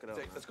go check it out.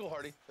 Let's go,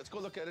 Hardy. Let's go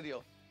look at a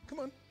deal. Come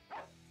on.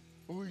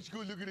 Oh, let's go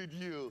look at a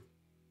deal.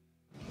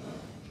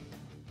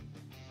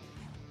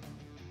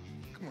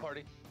 Come on,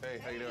 Hardy. Hey,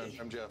 how you doing?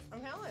 I'm Jeff.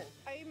 I'm Helen.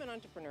 I'm an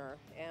entrepreneur,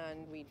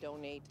 and we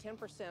donate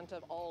 10%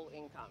 of all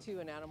income to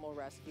an animal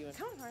rescue.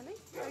 Come on, Harley.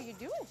 How are you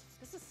doing?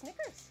 This is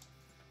Snickers.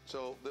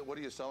 So, what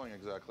are you selling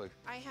exactly?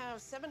 I have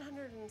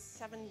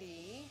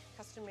 770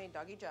 custom-made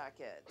doggy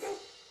jackets.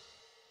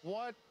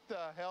 What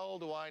the hell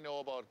do I know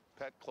about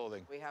pet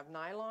clothing? We have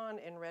nylon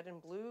in red and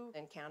blue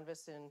and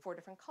canvas in 4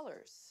 different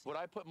colors. Would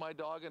I put my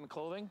dog in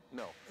clothing?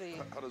 No.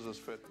 How does this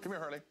fit? Come here,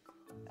 Harley.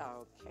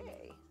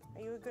 Okay.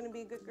 Are you going to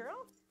be a good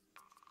girl?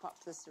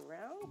 Pop this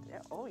around.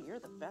 Yeah. Oh, you're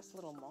the best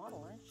little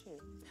model, aren't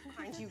you?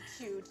 Aren't you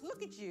cute?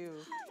 Look at you.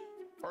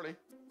 Harley,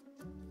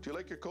 do you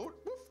like your coat?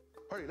 Woof.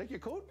 Harley, like your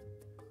coat?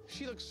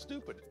 She looks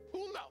stupid.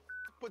 Who now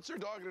puts their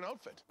dog in an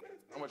outfit?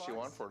 How much do you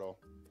want for it all?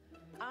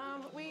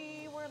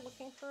 We were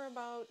looking for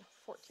about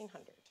 $1,400.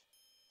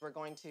 We're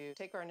going to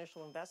take our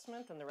initial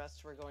investment, and the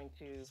rest we're going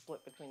to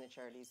split between the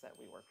charities that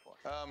we work for.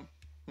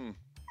 Yeah.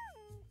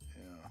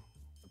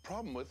 The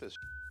problem with this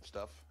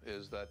stuff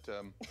is that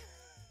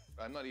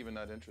I'm not even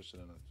that interested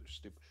in it. They're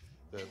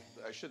stupid.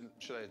 I shouldn't.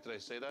 Did I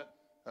say that?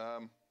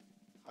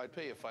 I'd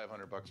pay you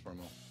 $500 for a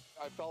mo.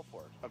 I fell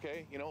for it.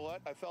 Okay. You know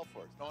what? I fell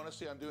for it.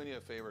 Honestly, I'm doing you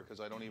a favor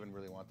because I don't even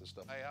really want this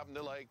stuff. I happen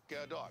to like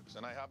dogs,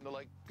 and I happen to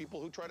like people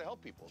who try to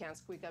help people. Can't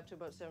squeak up to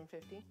about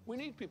 $750. We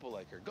need people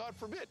like her. God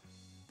forbid.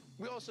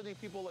 We also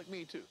need people like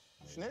me too.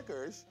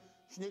 Snickers,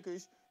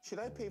 should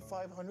I pay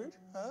 $500?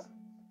 Huh?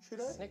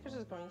 Should I? Snickers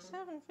is going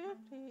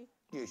 $750.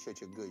 You're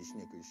such a good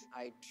Snickers.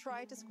 I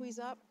tried to squeeze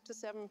up to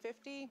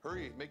 $750.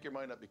 Hurry, make your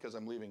mind up because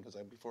I'm leaving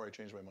before I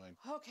change my mind.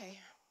 Okay,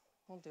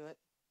 we'll do it.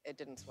 It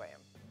didn't sway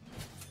him.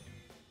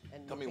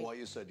 And Tell me why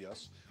you said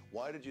yes.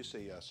 Why did you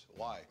say yes?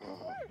 Why?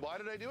 Why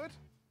did I do it?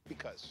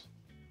 Because.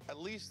 At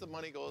least the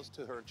money goes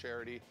to her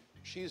charity.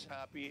 She's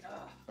happy.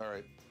 All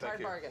right, thank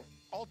you. Hard bargain.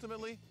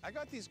 Ultimately, I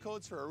got these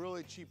coats for a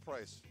really cheap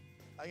price.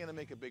 I'm gonna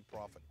make a big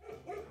profit.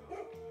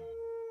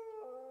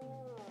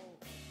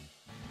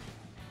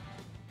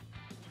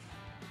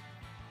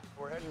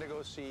 We're heading to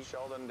go see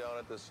Sheldon down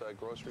at this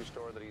grocery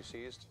store that he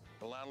seized.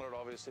 The landlord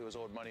obviously was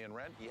owed money and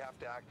rent. You have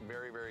to act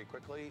very, very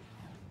quickly.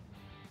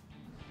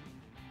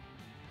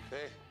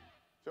 Hey,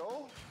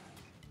 Joel,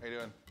 how you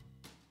doing?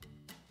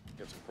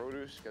 Got some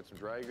produce, got some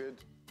dry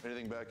goods.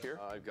 Anything back here?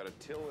 I've got a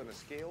till and a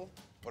scale.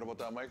 What about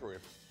that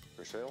microwave?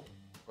 For sale.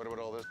 What about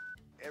all this?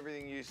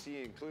 Everything you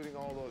see, including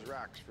all those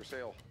racks, for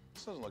sale.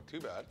 This doesn't look too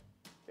bad.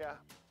 Yeah.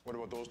 What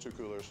about those 2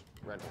 coolers?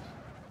 Rentals.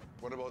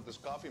 What about this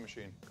coffee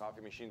machine?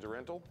 Coffee machine's a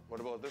rental. What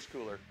about this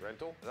cooler?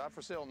 Rental. Is that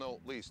for sale? No,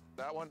 leased.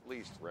 That one,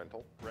 leased.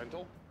 Rental.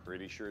 Rental.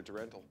 Pretty sure it's a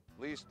rental.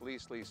 Leased.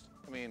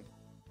 I mean,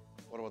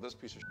 what about this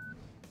piece of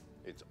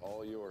It's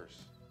all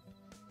yours.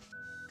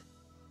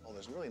 Oh,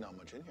 there's really not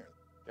much in here.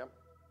 Yep.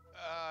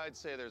 I'd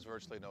say there's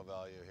virtually no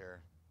value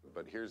here.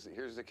 But here's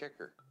the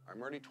kicker. I'm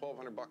already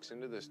 $1,200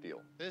 into this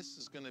deal. This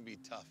is gonna be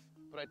tough.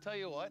 But I tell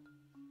you what,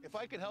 if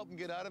I can help him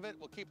get out of it,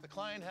 we'll keep the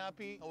client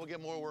happy and we'll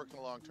get more work in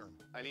the long term.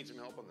 I need some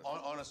help on this.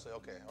 Honestly,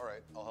 okay, all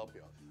right, I'll help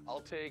you.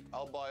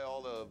 I'll buy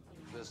all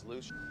this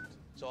loose shit.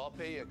 So I'll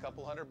pay you a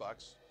couple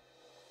 $100.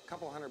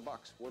 Couple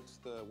 $100.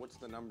 What's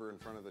the number in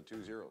front of the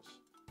 2 zeros?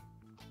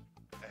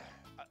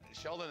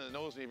 Sheldon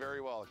knows me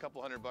very well. A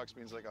couple $100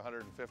 means like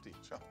 150.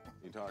 So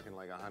you're talking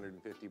like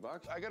 150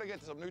 bucks? I gotta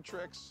get some new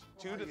tricks.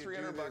 $200 to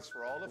 $300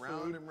 for all the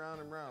round food. And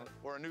round and round.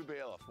 Or a new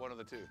bailiff, one of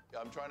the 2.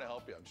 I'm trying to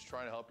help you. I'm just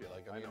trying to help you.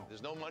 Like, I mean,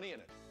 there's no money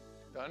in it.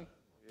 Done?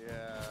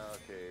 Yeah,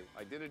 okay.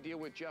 I did a deal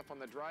with Jeff on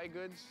the dry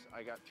goods.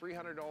 I got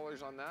 $300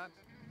 on that,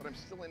 but I'm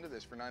still into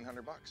this for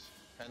 $900.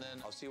 And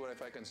then I'll see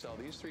if I can sell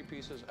these 3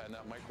 pieces and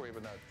that microwave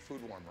and that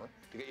food warmer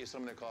to get you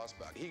some of the cost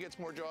back. He gets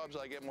more jobs,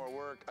 I get more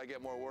work, I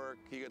get more work,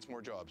 he gets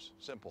more jobs.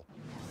 Simple.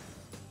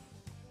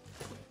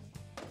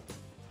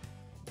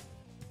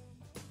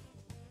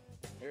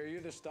 Are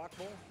you the stock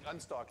bull?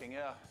 Unstocking,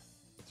 yeah.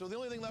 So the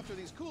only thing left are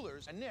these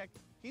coolers, and Nick,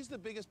 he's the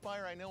biggest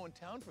buyer I know in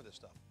town for this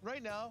stuff.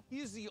 Right now, he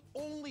is the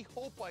only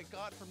hope I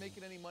got for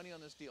making any money on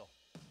this deal.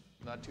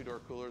 That 2-door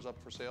cooler's up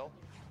for sale.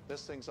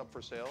 This thing's up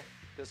for sale.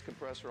 This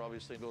compressor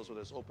obviously goes with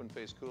this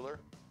open-face cooler.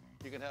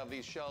 You can have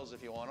these shells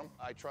if you want them.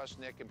 I trust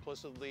Nick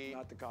implicitly.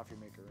 Not the coffee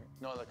maker, right?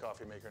 No, the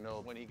coffee maker,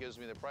 no. When he gives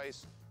me the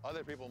price,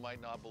 other people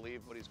might not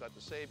believe what he's got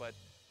to say, but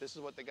this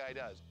is what the guy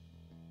does.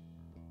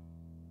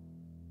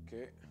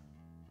 Okay.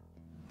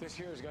 This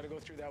here has got to go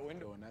through that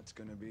window, and that's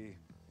going to be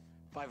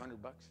 $500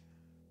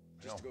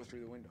 just to go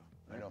through the window.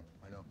 Right?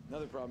 I know.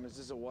 Another problem is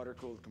this is a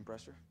water-cooled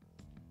compressor,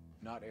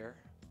 not air.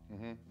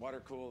 Mm-hmm.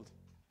 Water-cooled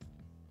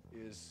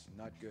is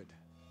not good.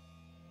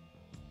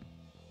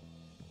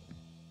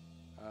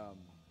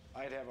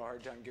 I'd have a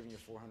hard time giving you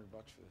 $400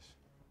 for this.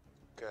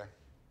 Okay.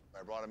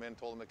 I brought him in,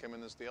 told him to come in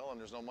this deal, and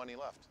there's no money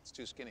left. It's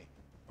too skinny.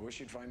 I wish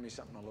you'd find me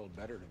something a little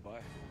better to buy.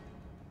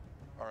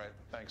 All right,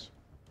 thanks.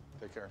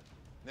 Take care.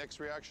 Nick's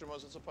reaction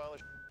was it's a pile of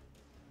shit.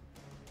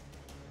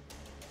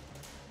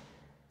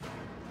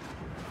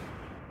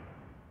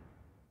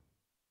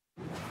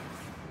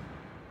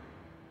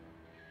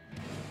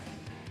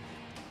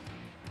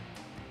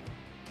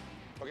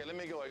 Okay, let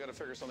me go. I gotta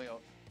figure something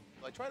out.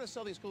 I tried to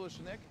sell these coolers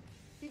to Nick.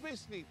 He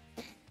basically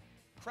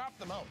crapped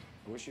them out.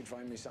 I wish you'd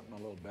find me something a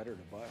little better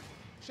to buy.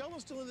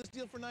 Sheldon's still in this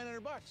deal for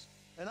 $900,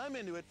 and I'm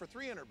into it for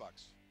 $300.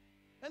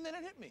 And then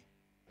it hit me.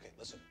 Okay,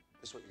 listen,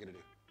 this is what you're gonna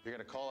do. You're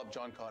gonna call up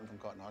John Cotton from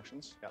Cotton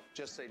Auctions. Yep.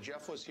 Just say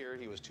Jeff was here,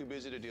 he was too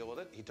busy to deal with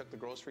it. He took the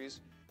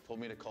groceries, told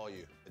me to call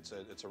you. It's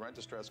a rent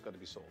distress, got to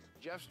be sold.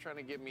 Jeff's trying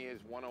to give me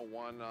his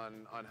 101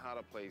 on how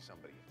to play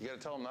somebody. You got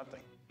to tell him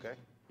nothing, okay?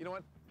 You know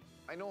what?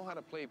 I know how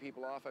to play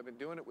people off. I've been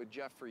doing it with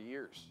Jeff for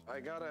years.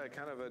 I got a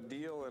kind of a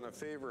deal and a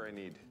favor I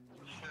need.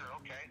 Sure,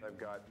 okay. I've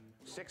got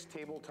 6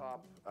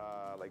 tabletop,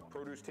 like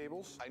produce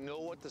tables. I know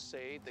what to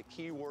say, the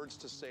key words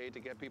to say to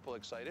get people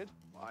excited.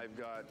 I've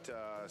got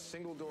a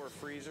single door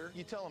freezer.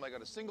 You tell them I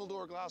got a single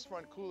door glass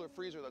front cooler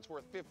freezer that's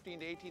worth $1,500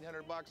 to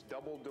 $1,800.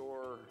 Double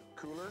door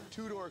cooler.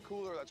 2-door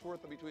cooler that's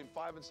worth between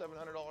 $500 and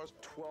 $700.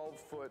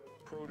 12-foot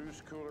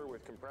produce cooler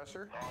with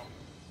compressor. Oh,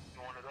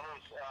 one of those.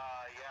 Yeah,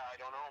 I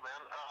don't know,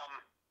 man.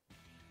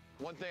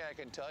 One thing I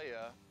can tell you,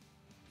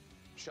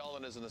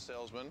 Sheldon isn't a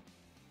salesman.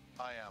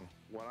 I am.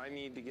 What I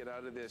need to get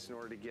out of this in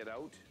order to get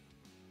out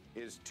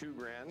is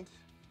 $2,000.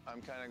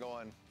 I'm kind of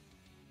going,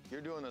 you're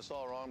doing this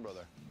all wrong,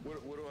 brother.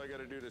 What do I got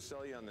to do to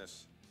sell you on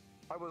this?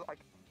 I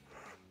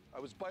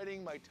was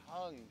biting my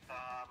tongue.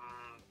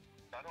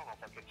 I don't know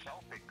if I could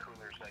sell big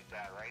coolers like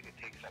that, right?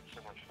 It takes up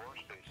so much floor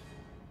space.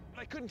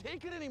 I couldn't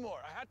take it anymore.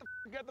 I had to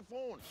get the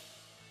phone.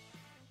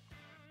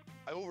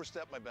 I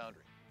overstepped my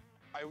boundary.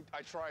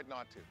 I tried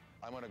not to.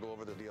 I'm going to go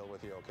over the deal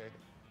with you, okay?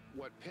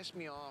 What pissed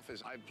me off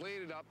is I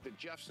played it up that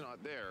Jeff's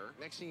not there.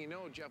 Next thing you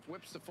know, Jeff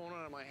whips the phone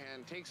out of my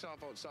hand, takes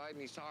off outside,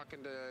 and he's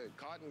talking to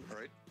Cotton. All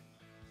right.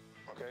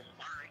 Okay.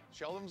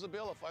 Sheldon's the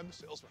bill if I'm the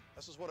salesman.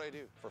 This is what I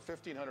do. For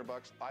 $1,500,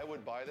 I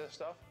would buy this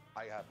stuff.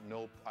 I have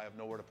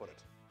nowhere to put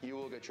it. You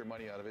will get your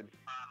money out of it.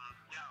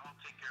 Yeah, I'll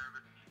take care of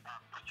it.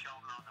 Put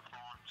Sheldon on the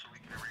phone so we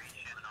can arrange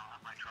him, and I'll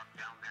have my truck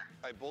down there.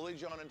 I bullied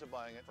John into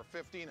buying it for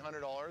 $1,500.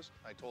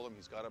 I told him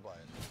he's got to buy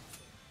it.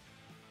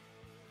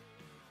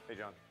 Hey,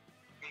 John.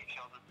 Hey,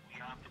 Sheldon,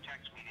 you'll have to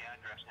text me the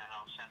address, and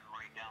I'll send him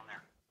right down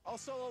there. I'll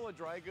sell all the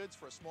dry goods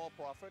for a small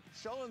profit.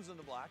 Sheldon's in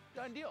the black.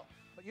 Done deal.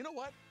 But you know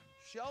what?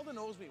 Sheldon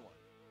owes me one.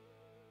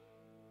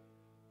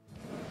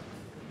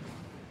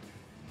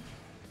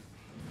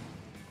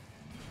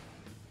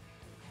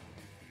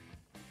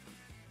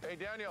 Hey,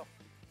 Daniel.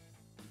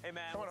 Hey,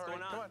 man, Come on, what's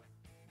Harley. going on? Come on.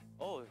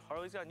 Oh,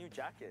 Harley's got a new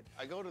jacket.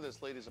 I go to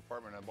this lady's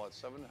apartment and I bought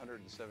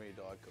 770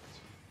 dog coats.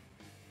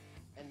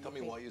 And Tell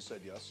me why you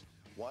said yes.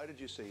 Why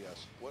did you say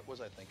yes? What was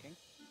I thinking?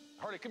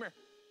 Harley, come here.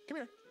 Come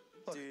here.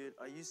 Look. Dude,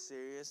 are you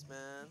serious,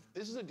 man?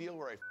 This is a deal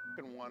where I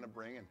f***ing want to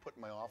bring and put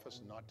in my office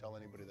and not tell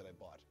anybody that I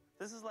bought.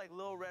 This is like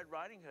Little Red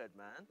Riding Hood,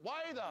 man.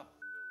 Why the f***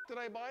 did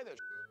I buy this?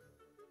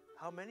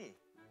 How many?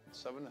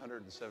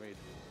 770.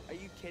 Are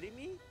you kidding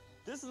me?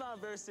 This is not a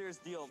very serious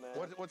deal, man.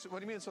 What do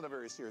you mean it's not a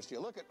very serious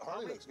deal? Look at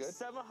Harley looks good.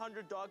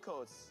 700 dog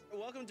coats.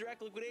 Welcome to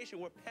Direct Liquidation.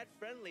 We're pet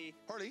friendly.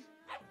 Harley.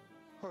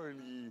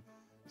 Harley.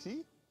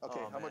 See? Okay,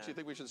 Oh, how much man. do you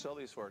think we should sell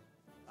these for?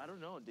 I don't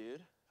know,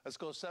 dude. Let's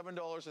go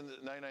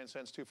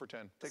 $7.99, 2 for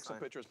 10. Take some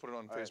fine. pictures, put it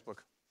on All right. Facebook.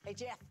 Hey,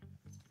 Jeff.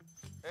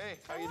 Hey,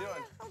 how you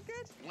doing? Oh,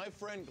 good. My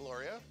friend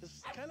Gloria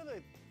is kind of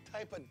the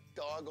type of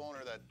dog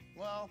owner that,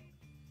 well,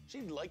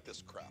 she'd like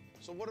this crap.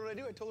 So what did I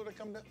do? I told her to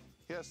come down.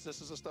 Yes,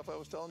 this is the stuff I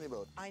was telling you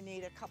about. I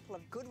need a couple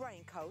of good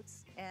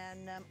raincoats,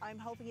 and I'm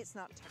hoping it's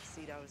not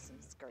tuxedos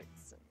and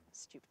skirts and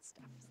stupid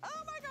stuff.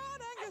 Oh my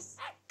God, Angus!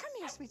 Come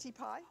here, sweetie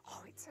pie.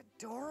 Oh, it's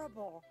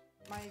adorable.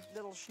 My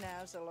little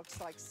schnauzer looks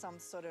like some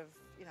sort of,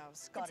 you know,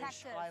 Scottish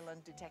Detective.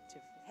 Highland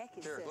detective. Heck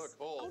is Here, this? look.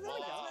 Oh, there we go.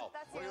 wow.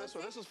 That's Look at this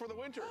one. This is for the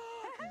winter.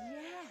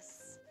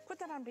 Yes. Put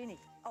that on Beanie.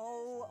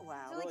 Oh,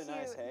 wow. Really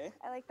nice, hey?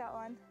 I like that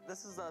one.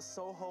 This is a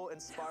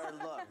Soho-inspired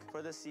look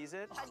for this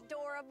season.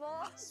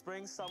 Adorable.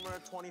 Spring, summer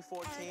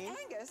 2014. And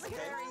Angus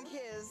wearing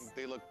his.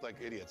 They look like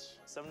idiots.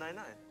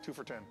 $7.99. 2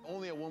 for 10.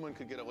 Only a woman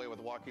could get away with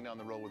walking down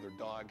the road with her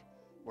dog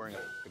wearing a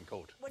f***ing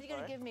coat. What are you going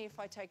to All right. give me if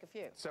I take a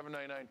few?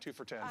 $7.99, 2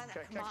 for 10. Oh,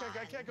 no,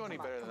 I can't go any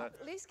come on, better than come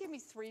that. At least give me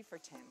 3 for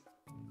 10.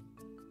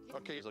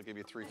 Okay, I'll give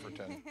you 3 for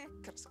 10.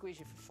 Could squeeze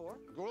you for 4.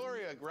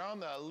 Gloria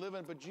ground the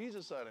living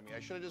bejesus out of me.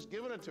 I should have just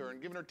given it to her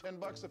and given her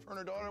 $10 if her and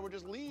her daughter would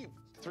just leave.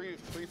 3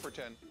 for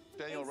 10.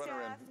 Daniel, Thanks, run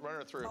her Jeff. in. Run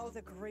her through. Oh,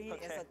 the green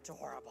Okay. is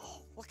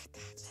adorable. Look at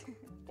that.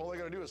 All I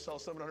gotta do is sell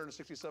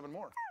 767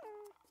 more.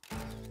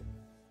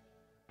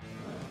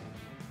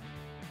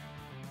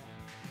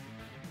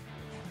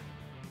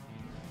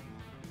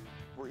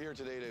 We're here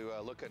today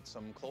to look at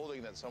some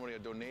clothing that somebody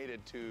had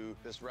donated to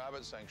this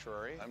rabbit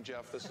sanctuary. I'm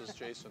Jeff, this is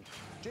Jason.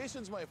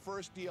 Jason's my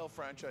first DL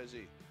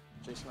franchisee.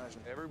 Jason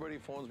Eisner. Everybody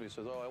phones me,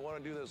 says, oh, I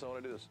wanna do this, I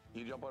wanna do this.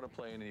 You jump on a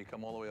plane and you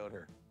come all the way out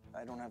here.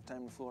 I don't have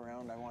time to fool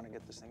around. I want to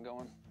get this thing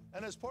going.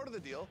 And as part of the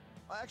deal,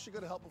 I actually got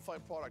to help them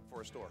find product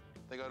for a store.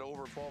 They got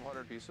over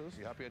 1,200 pieces.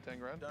 You happy at 10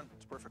 grand? Done.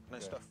 It's perfect.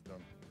 Nice Yeah, stuff.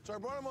 Done. So I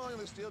brought him along in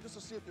this deal just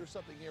to see if there's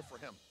something here for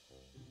him.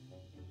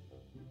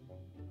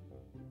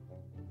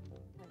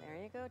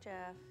 There you go,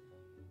 Jeff.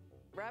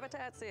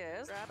 Rabbitats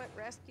is rabbit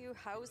rescue,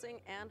 housing,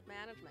 and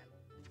management.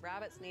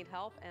 Rabbits need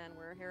help, and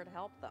we're here to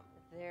help them.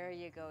 There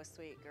you go,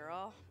 sweet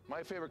girl.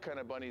 My favorite kind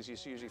of bunnies you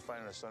usually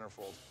find in a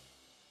centerfold.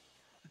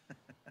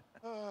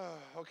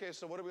 Okay,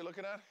 so what are we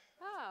looking at?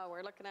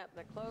 We're looking at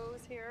the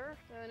clothes here,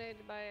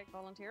 donated by a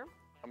volunteer.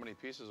 How many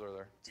pieces are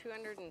there?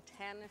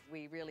 210.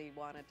 We really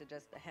wanted to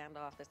just hand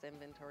off this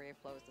inventory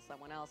of clothes to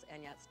someone else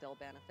and yet still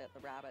benefit the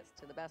rabbits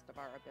to the best of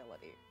our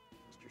ability.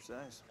 Just your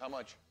size. How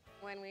much?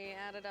 When we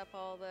added up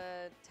all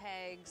the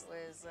tags,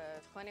 it was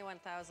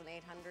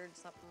 21,800,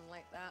 something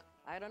like that.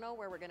 I don't know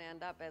where we're going to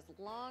end up. As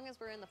long as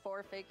we're in the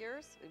 4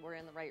 figures, we're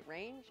in the right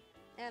range.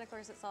 And of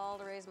course, it's all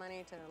to raise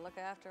money to look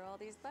after all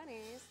these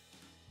bunnies.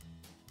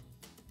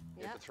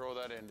 You had to throw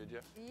that in, did you?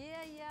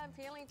 Yeah, I'm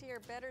appealing to your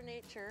better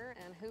nature,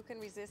 and who can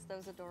resist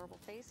those adorable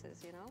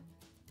faces, you know?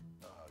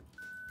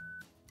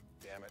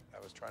 Damn it,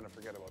 I was trying to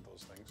forget about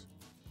those things.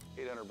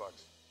 800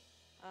 bucks.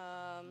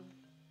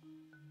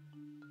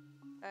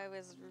 I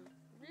was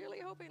really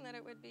hoping that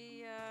it would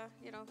be,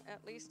 you know,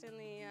 at least in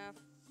the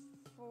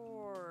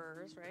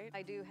 4s, right?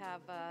 I do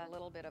have a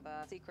little bit of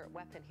a secret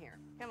weapon here.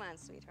 Come on,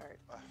 sweetheart.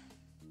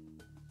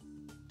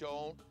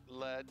 Don't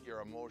let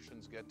your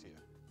emotions get to you.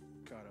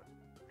 Got it.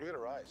 Look at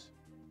her eyes.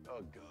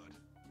 Oh, God.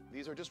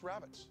 These are just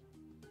rabbits,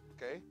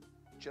 okay?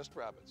 Just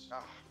rabbits.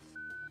 Ah.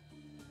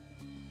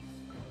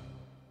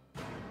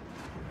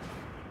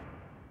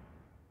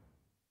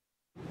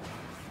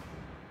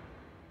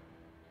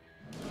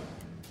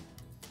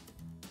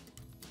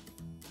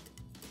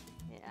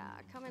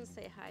 Come and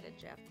say hi to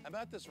Jeff. I'm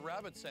at this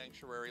rabbit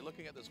sanctuary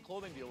looking at this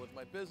clothing deal with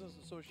my business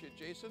associate,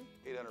 Jason.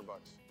 800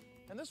 bucks.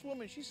 And this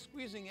woman, she's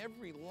squeezing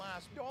every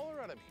last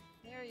dollar out of me.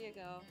 There you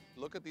go.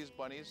 Look at these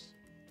bunnies.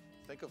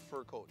 Think of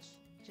fur coats.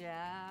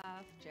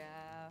 Jeff.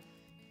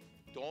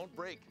 Don't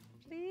break.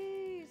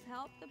 Please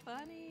help the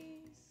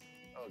bunnies.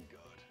 Oh,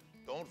 God.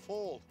 Don't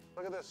fold.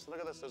 Look at this. Look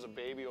at this. There's a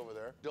baby over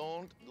there.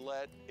 Don't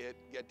let it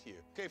get to you.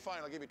 Okay, fine.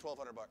 I'll give you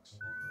 1,200 bucks.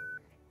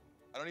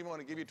 I don't even want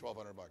to give you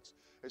 1,200 bucks.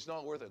 It's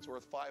not worth it. It's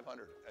worth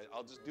 500.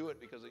 I'll just do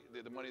it because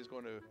the money is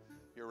going to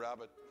your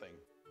rabbit thing.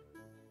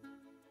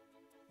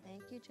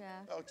 Thank you,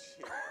 Jeff. Oh,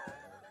 gee.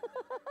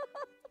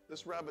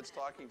 This rabbit's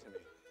talking to me.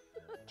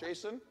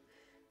 Jason?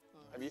 Oh,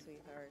 have you...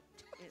 sweetheart.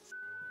 It's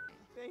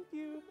Thank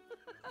you.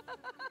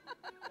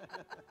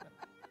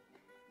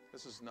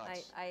 This is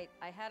nuts. I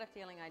had a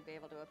feeling I'd be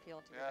able to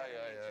appeal to your better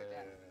nature,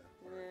 Jeff.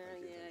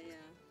 Yeah.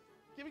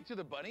 Giving to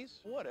the bunnies?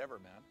 Whatever,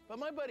 man. But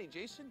my buddy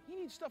Jason, he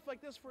needs stuff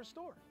like this for a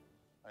store.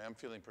 I am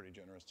feeling pretty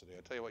generous today.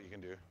 I'll tell you what you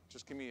can do.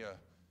 Just give me a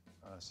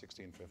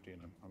 $16.50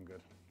 and I'm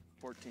good.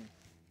 14.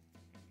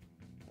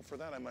 Well, for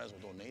that, I might as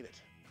well donate it.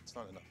 It's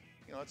not enough.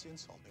 You know, that's the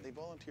insult. They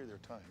volunteer their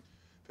time.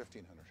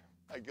 1,500.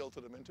 I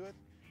guilted them into it.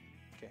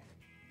 Okay.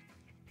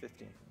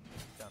 15.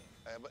 Done.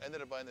 I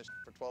ended up buying this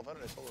for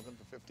 1,200. I sold it to them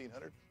for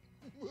 1,500.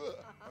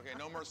 Okay,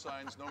 no more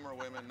signs, no more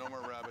women, no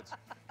more rabbits.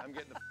 I'm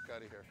getting the f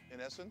out of here. In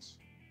essence,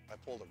 I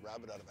pulled a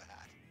rabbit out of a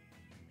hat.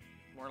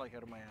 More like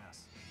out of my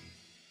ass.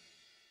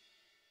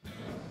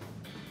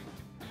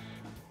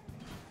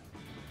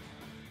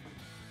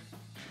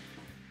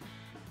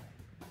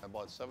 I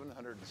bought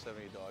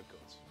 770 dog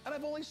coats. And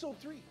I've only sold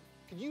 3.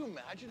 Can you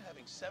imagine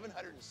having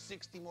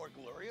 760 more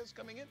Glorias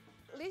coming in?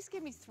 At least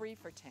give me 3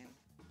 for 10.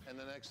 And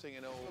the next thing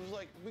you know, it was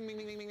like, bing, bing,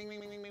 bing, bing, bing, bing,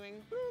 bing, bing, bing,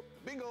 bing, boop,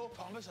 bingo,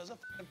 Thomas has a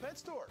f***ing pet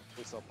store.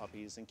 We sell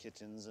puppies and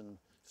kittens and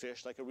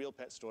fish like a real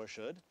pet store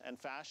should, and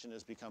fashion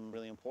has become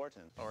really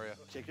important. How are you?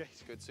 Okay, great.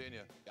 Good seeing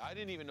you. I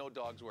didn't even know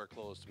dogs wear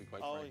clothes, to be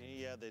quite frank. Oh,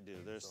 yeah, they do.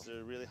 There's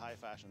really high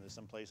fashion. There's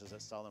some places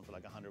that sell them for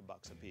like $100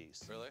 a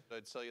piece. Really?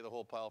 I'd sell you the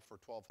whole pile for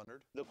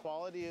 1,200. The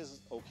quality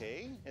is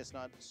okay. It's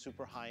not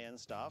super high-end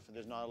stuff.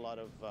 There's not a lot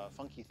of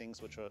funky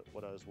things, which are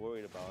what I was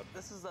worried about.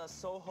 This is a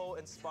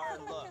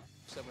Soho-inspired look.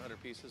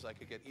 700 pieces, I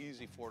could get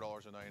easy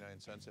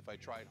 $4.99 if I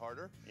tried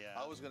harder. Yeah.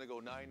 I was gonna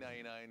go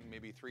 $9.99,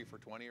 maybe 3 for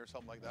 20 or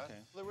something like that. Okay.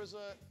 There was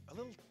a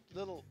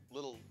little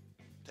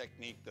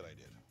technique that I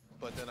did.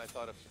 But then I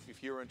thought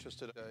if you're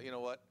interested, you know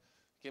what?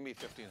 Give me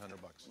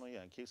 1,500 bucks. Well,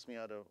 yeah, it keeps me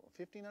out of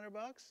 1,500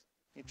 bucks.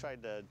 You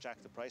tried to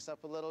jack the price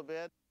up a little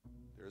bit.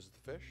 There's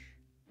the fish.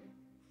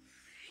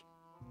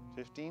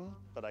 15,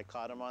 but I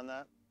caught him on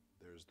that.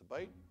 There's the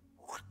bite.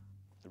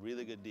 It's a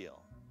really good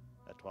deal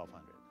at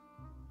 1,200.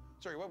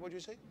 Sorry, what would you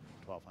say?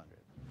 1,200.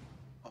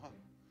 Uh-huh.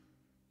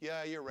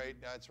 Yeah, you're right.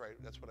 That's right.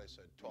 That's what I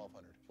said.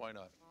 1,200. Why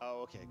not?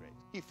 Oh, okay, great.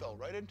 He fell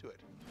right into it.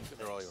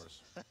 They're all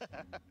yours.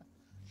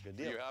 Good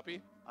deal. Are you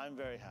happy? I'm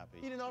very happy.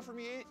 He didn't offer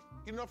me 8.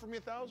 He didn't offer me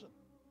 1,000.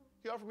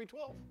 He offered me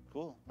 12.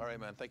 Cool. All right,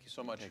 man. Thank you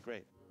so much. Okay,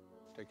 great.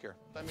 Take care.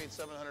 I made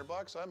 700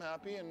 bucks. I'm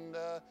happy, and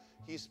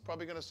he's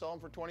probably going to sell them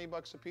for 20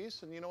 bucks a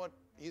piece. And you know what?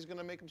 He's going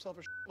to make himself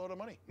a load of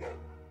money.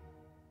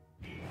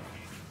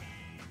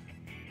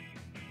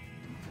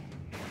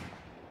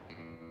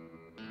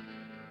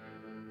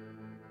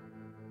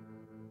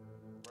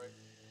 Right.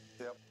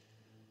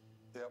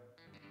 Yep.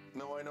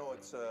 No, I know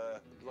it's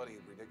bloody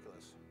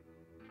ridiculous.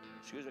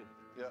 Excuse me.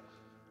 Yeah.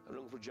 I'm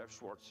looking for Jeff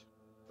Schwarz.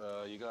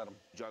 You got him.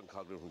 John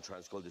Coughlin from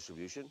Transcold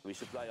Distribution. We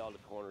supply all the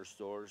corner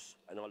stores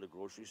and all the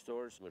grocery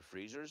stores with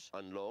freezers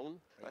on loan.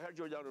 I heard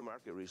you were down in the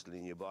market recently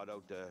and you bought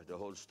out the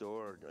whole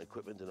store,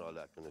 equipment and all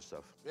that kind of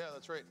stuff. Yeah,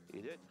 that's right.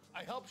 You did?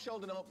 I helped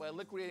Sheldon out by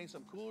liquidating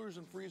some coolers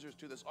and freezers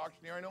to this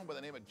auctioneer I know by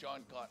the name of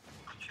John Cotton.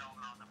 Put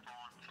Sheldon on the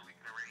phone so we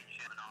can arrange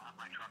him and I'll have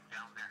my truck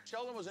down there.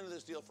 Sheldon was into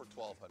this deal for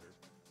 1,200.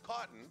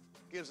 Cotton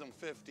gives him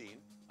 15.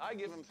 I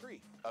give him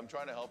 3. I'm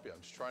trying to help you. I'm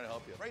just trying to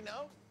help you. Right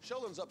now,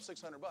 Sheldon's up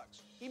 600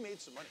 bucks. He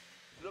made some money.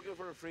 Looking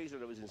for a freezer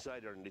that was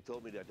inside there, and they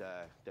told me that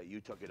that you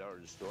took it out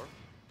of the store.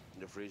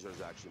 The freezer is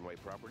actually my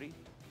property.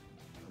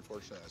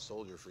 Unfortunately, I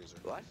sold your freezer.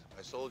 What?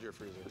 I sold your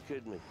freezer. You're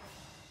kidding me.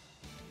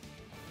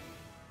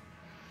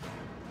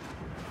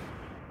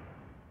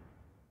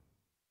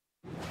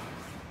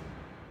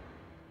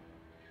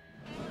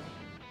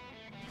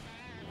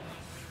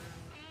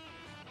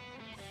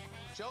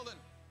 Sheldon.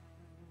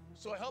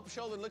 So I helped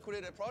Sheldon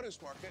liquidate a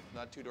produce market.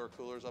 Not two-door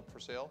coolers up for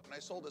sale. And I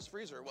sold this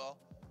freezer. Well,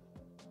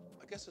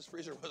 I guess this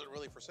freezer wasn't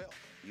really for sale.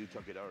 You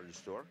took it out of the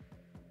store,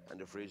 and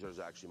the freezer is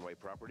actually my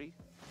property.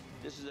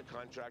 This is a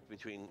contract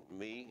between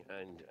me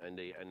and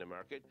the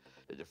market.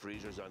 The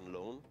freezer's on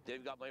loan.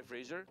 They've got my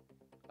freezer.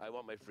 I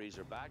want my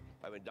freezer back.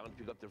 I went down to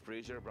pick up the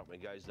freezer, brought my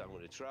guys down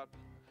with a truck,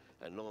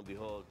 and lo and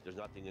behold, there's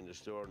nothing in the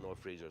store, no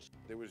freezers.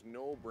 There was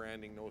no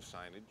branding, no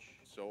signage,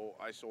 so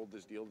I sold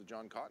this deal to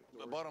John Cotton.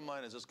 The bottom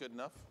line, is this good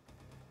enough?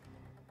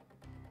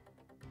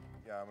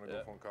 Yeah, I'm gonna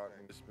go phone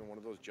Cotton. This has been one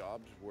of those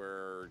jobs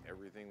where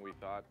everything we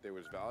thought there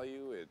was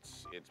value,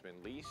 it's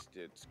been leased,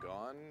 it's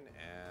gone,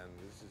 and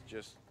this is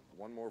just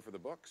one more for the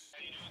books.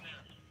 How you doing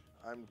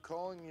there? I'm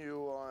calling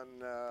you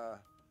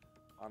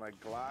on a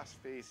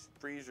glass-faced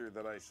freezer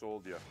that I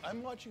sold you.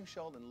 I'm watching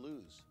Sheldon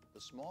lose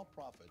the small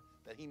profit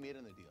that he made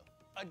in the deal.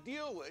 A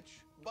deal which,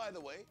 by the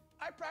way,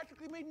 I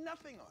practically made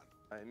nothing on.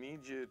 I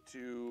need you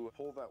to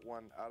pull that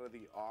one out of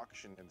the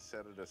auction and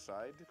set it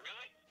aside.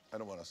 Really? I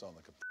don't want to sound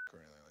like a or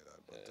anything like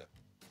that, but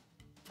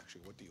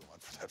actually, what do you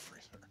want for that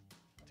freezer?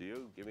 Do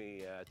you? Give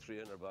me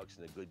 $300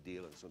 and a good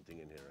deal and something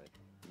in here, right?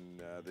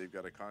 And, they've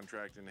got a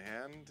contract in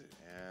hand,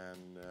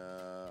 and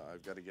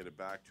I've got to get it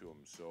back to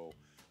them, so...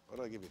 What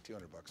do I give you,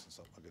 $200 and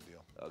something, a good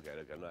deal? Okay,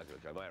 look,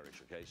 I'm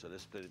Irish, okay? So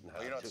let's split it in half.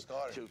 Oh, you're not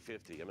Scottish?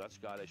 250. I'm not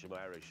Scottish, I'm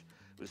Irish.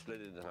 We'll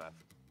split it in half.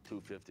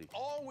 250.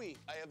 All week,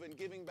 I have been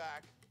giving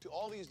back to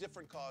all these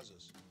different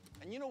causes.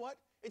 And you know what?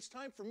 It's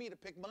time for me to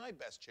pick my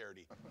best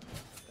charity.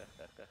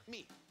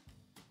 Me.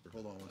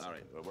 Hold on one second. All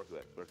right, well, work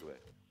away, work away.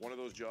 One of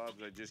those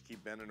jobs I just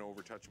keep bending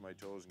over, touching my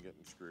toes, and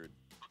getting screwed.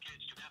 Okay,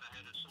 it's too bad I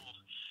had it sold.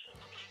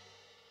 Okay.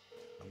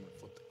 I'm gonna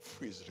flip the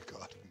freezer to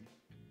Cotton.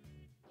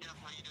 Yeah,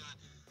 how you doing?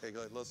 Hey,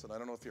 guys, listen, I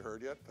don't know if you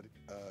heard yet, but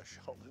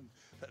Sheldon,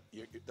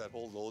 that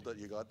whole load that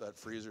you got, that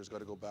freezer's got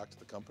to go back to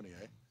the company,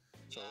 eh?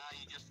 So,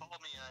 yeah, you just told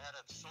me I had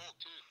it sold,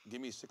 too.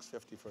 Give me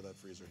 $650 for that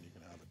freezer and you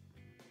can have it.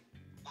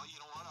 Well, you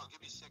know what? I'll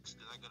give you $6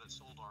 because I got it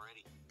sold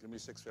already. Give me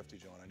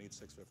 $650, John. I need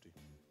 $650.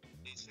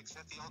 Need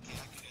 $650? Okay,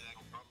 I can do that,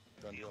 no problem.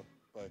 Done deal.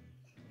 Bye.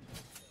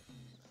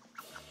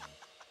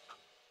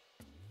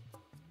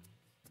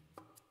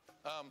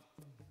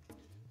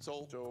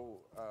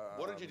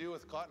 What did you do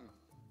with Cotton?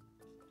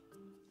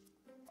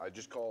 I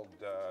just called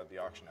the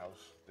auction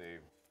house. They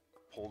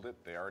pulled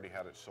it. They already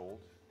had it sold.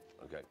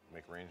 Okay.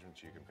 Make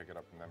arrangements. You can pick it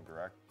up from them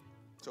direct.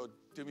 So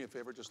do me a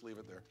favor, just leave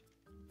it there.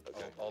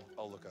 Okay.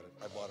 I'll look at it.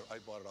 I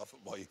bought it off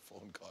while you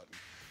phoned Cotton.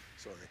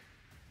 Sorry.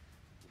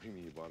 What do you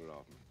mean you bought it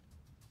off me?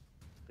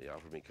 They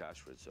offered me cash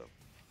for it, so.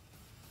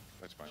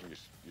 That's fine.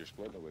 You're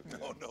splitting it with me.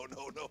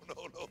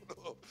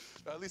 No.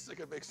 At least I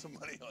can make some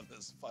money on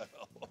this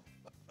file.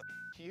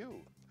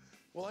 You.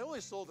 Well, I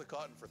only sold the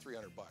Cotton for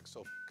 $300,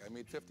 so I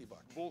made $50.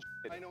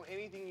 Bullshit. I know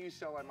anything you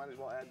sell, I might as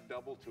well add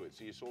double to it.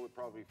 So you sold it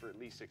probably for at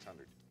least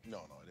 $600. No,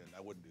 I didn't.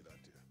 I wouldn't do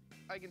that to you.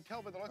 I can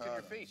tell by the look on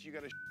your face. You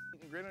got a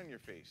grin on your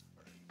face.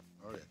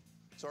 All right.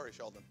 Sorry,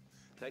 Sheldon.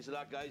 Thanks a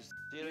lot, guys.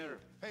 See you later.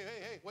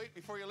 Hey, wait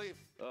before you leave.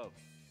 Oh,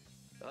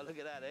 look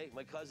at that, eh?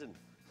 My cousin.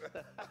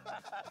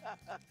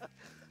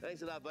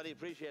 Thanks a lot, buddy.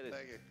 Appreciate it.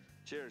 Thank you.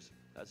 Cheers.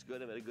 That's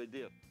good. I made a good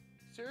deal.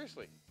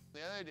 Seriously. The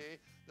other day,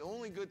 the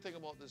only good thing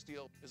about this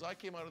deal is I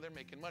came out of there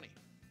making money.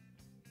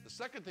 The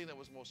second thing that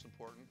was most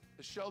important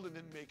is Sheldon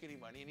didn't make any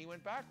money and he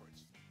went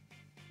backwards.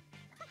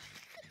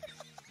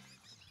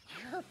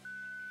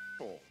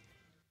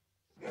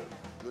 You're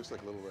looks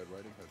like Little Red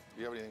Riding Hood.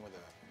 Do you have anything with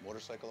a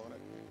motorcycle on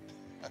it?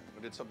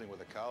 I did something with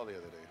a cow the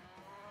other day.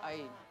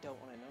 I don't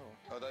want to know.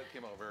 Oh, that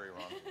came out very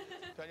wrong.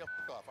 Daniel,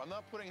 off. I'm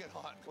not putting it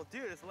on. Well,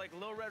 dude, it's like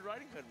Little Red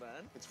Riding Hood,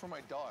 man. It's for my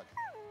dog.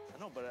 I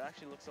know, but it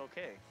actually looks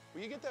okay.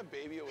 Will you get that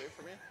baby away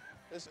from me?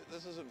 This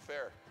isn't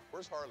fair.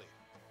 Where's Harley?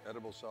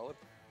 Edible salad?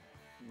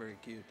 Very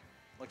cute.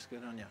 Looks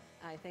good on you.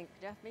 I think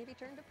Jeff maybe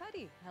turned a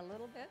putty a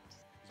little bit.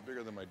 It's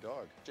bigger than my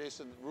dog.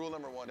 Jason, rule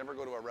number 1, never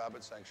go to a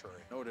rabbit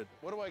sanctuary. Noted.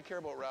 What do I care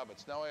about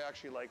rabbits? Now I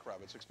actually like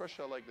rabbits,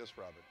 especially I like this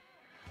rabbit.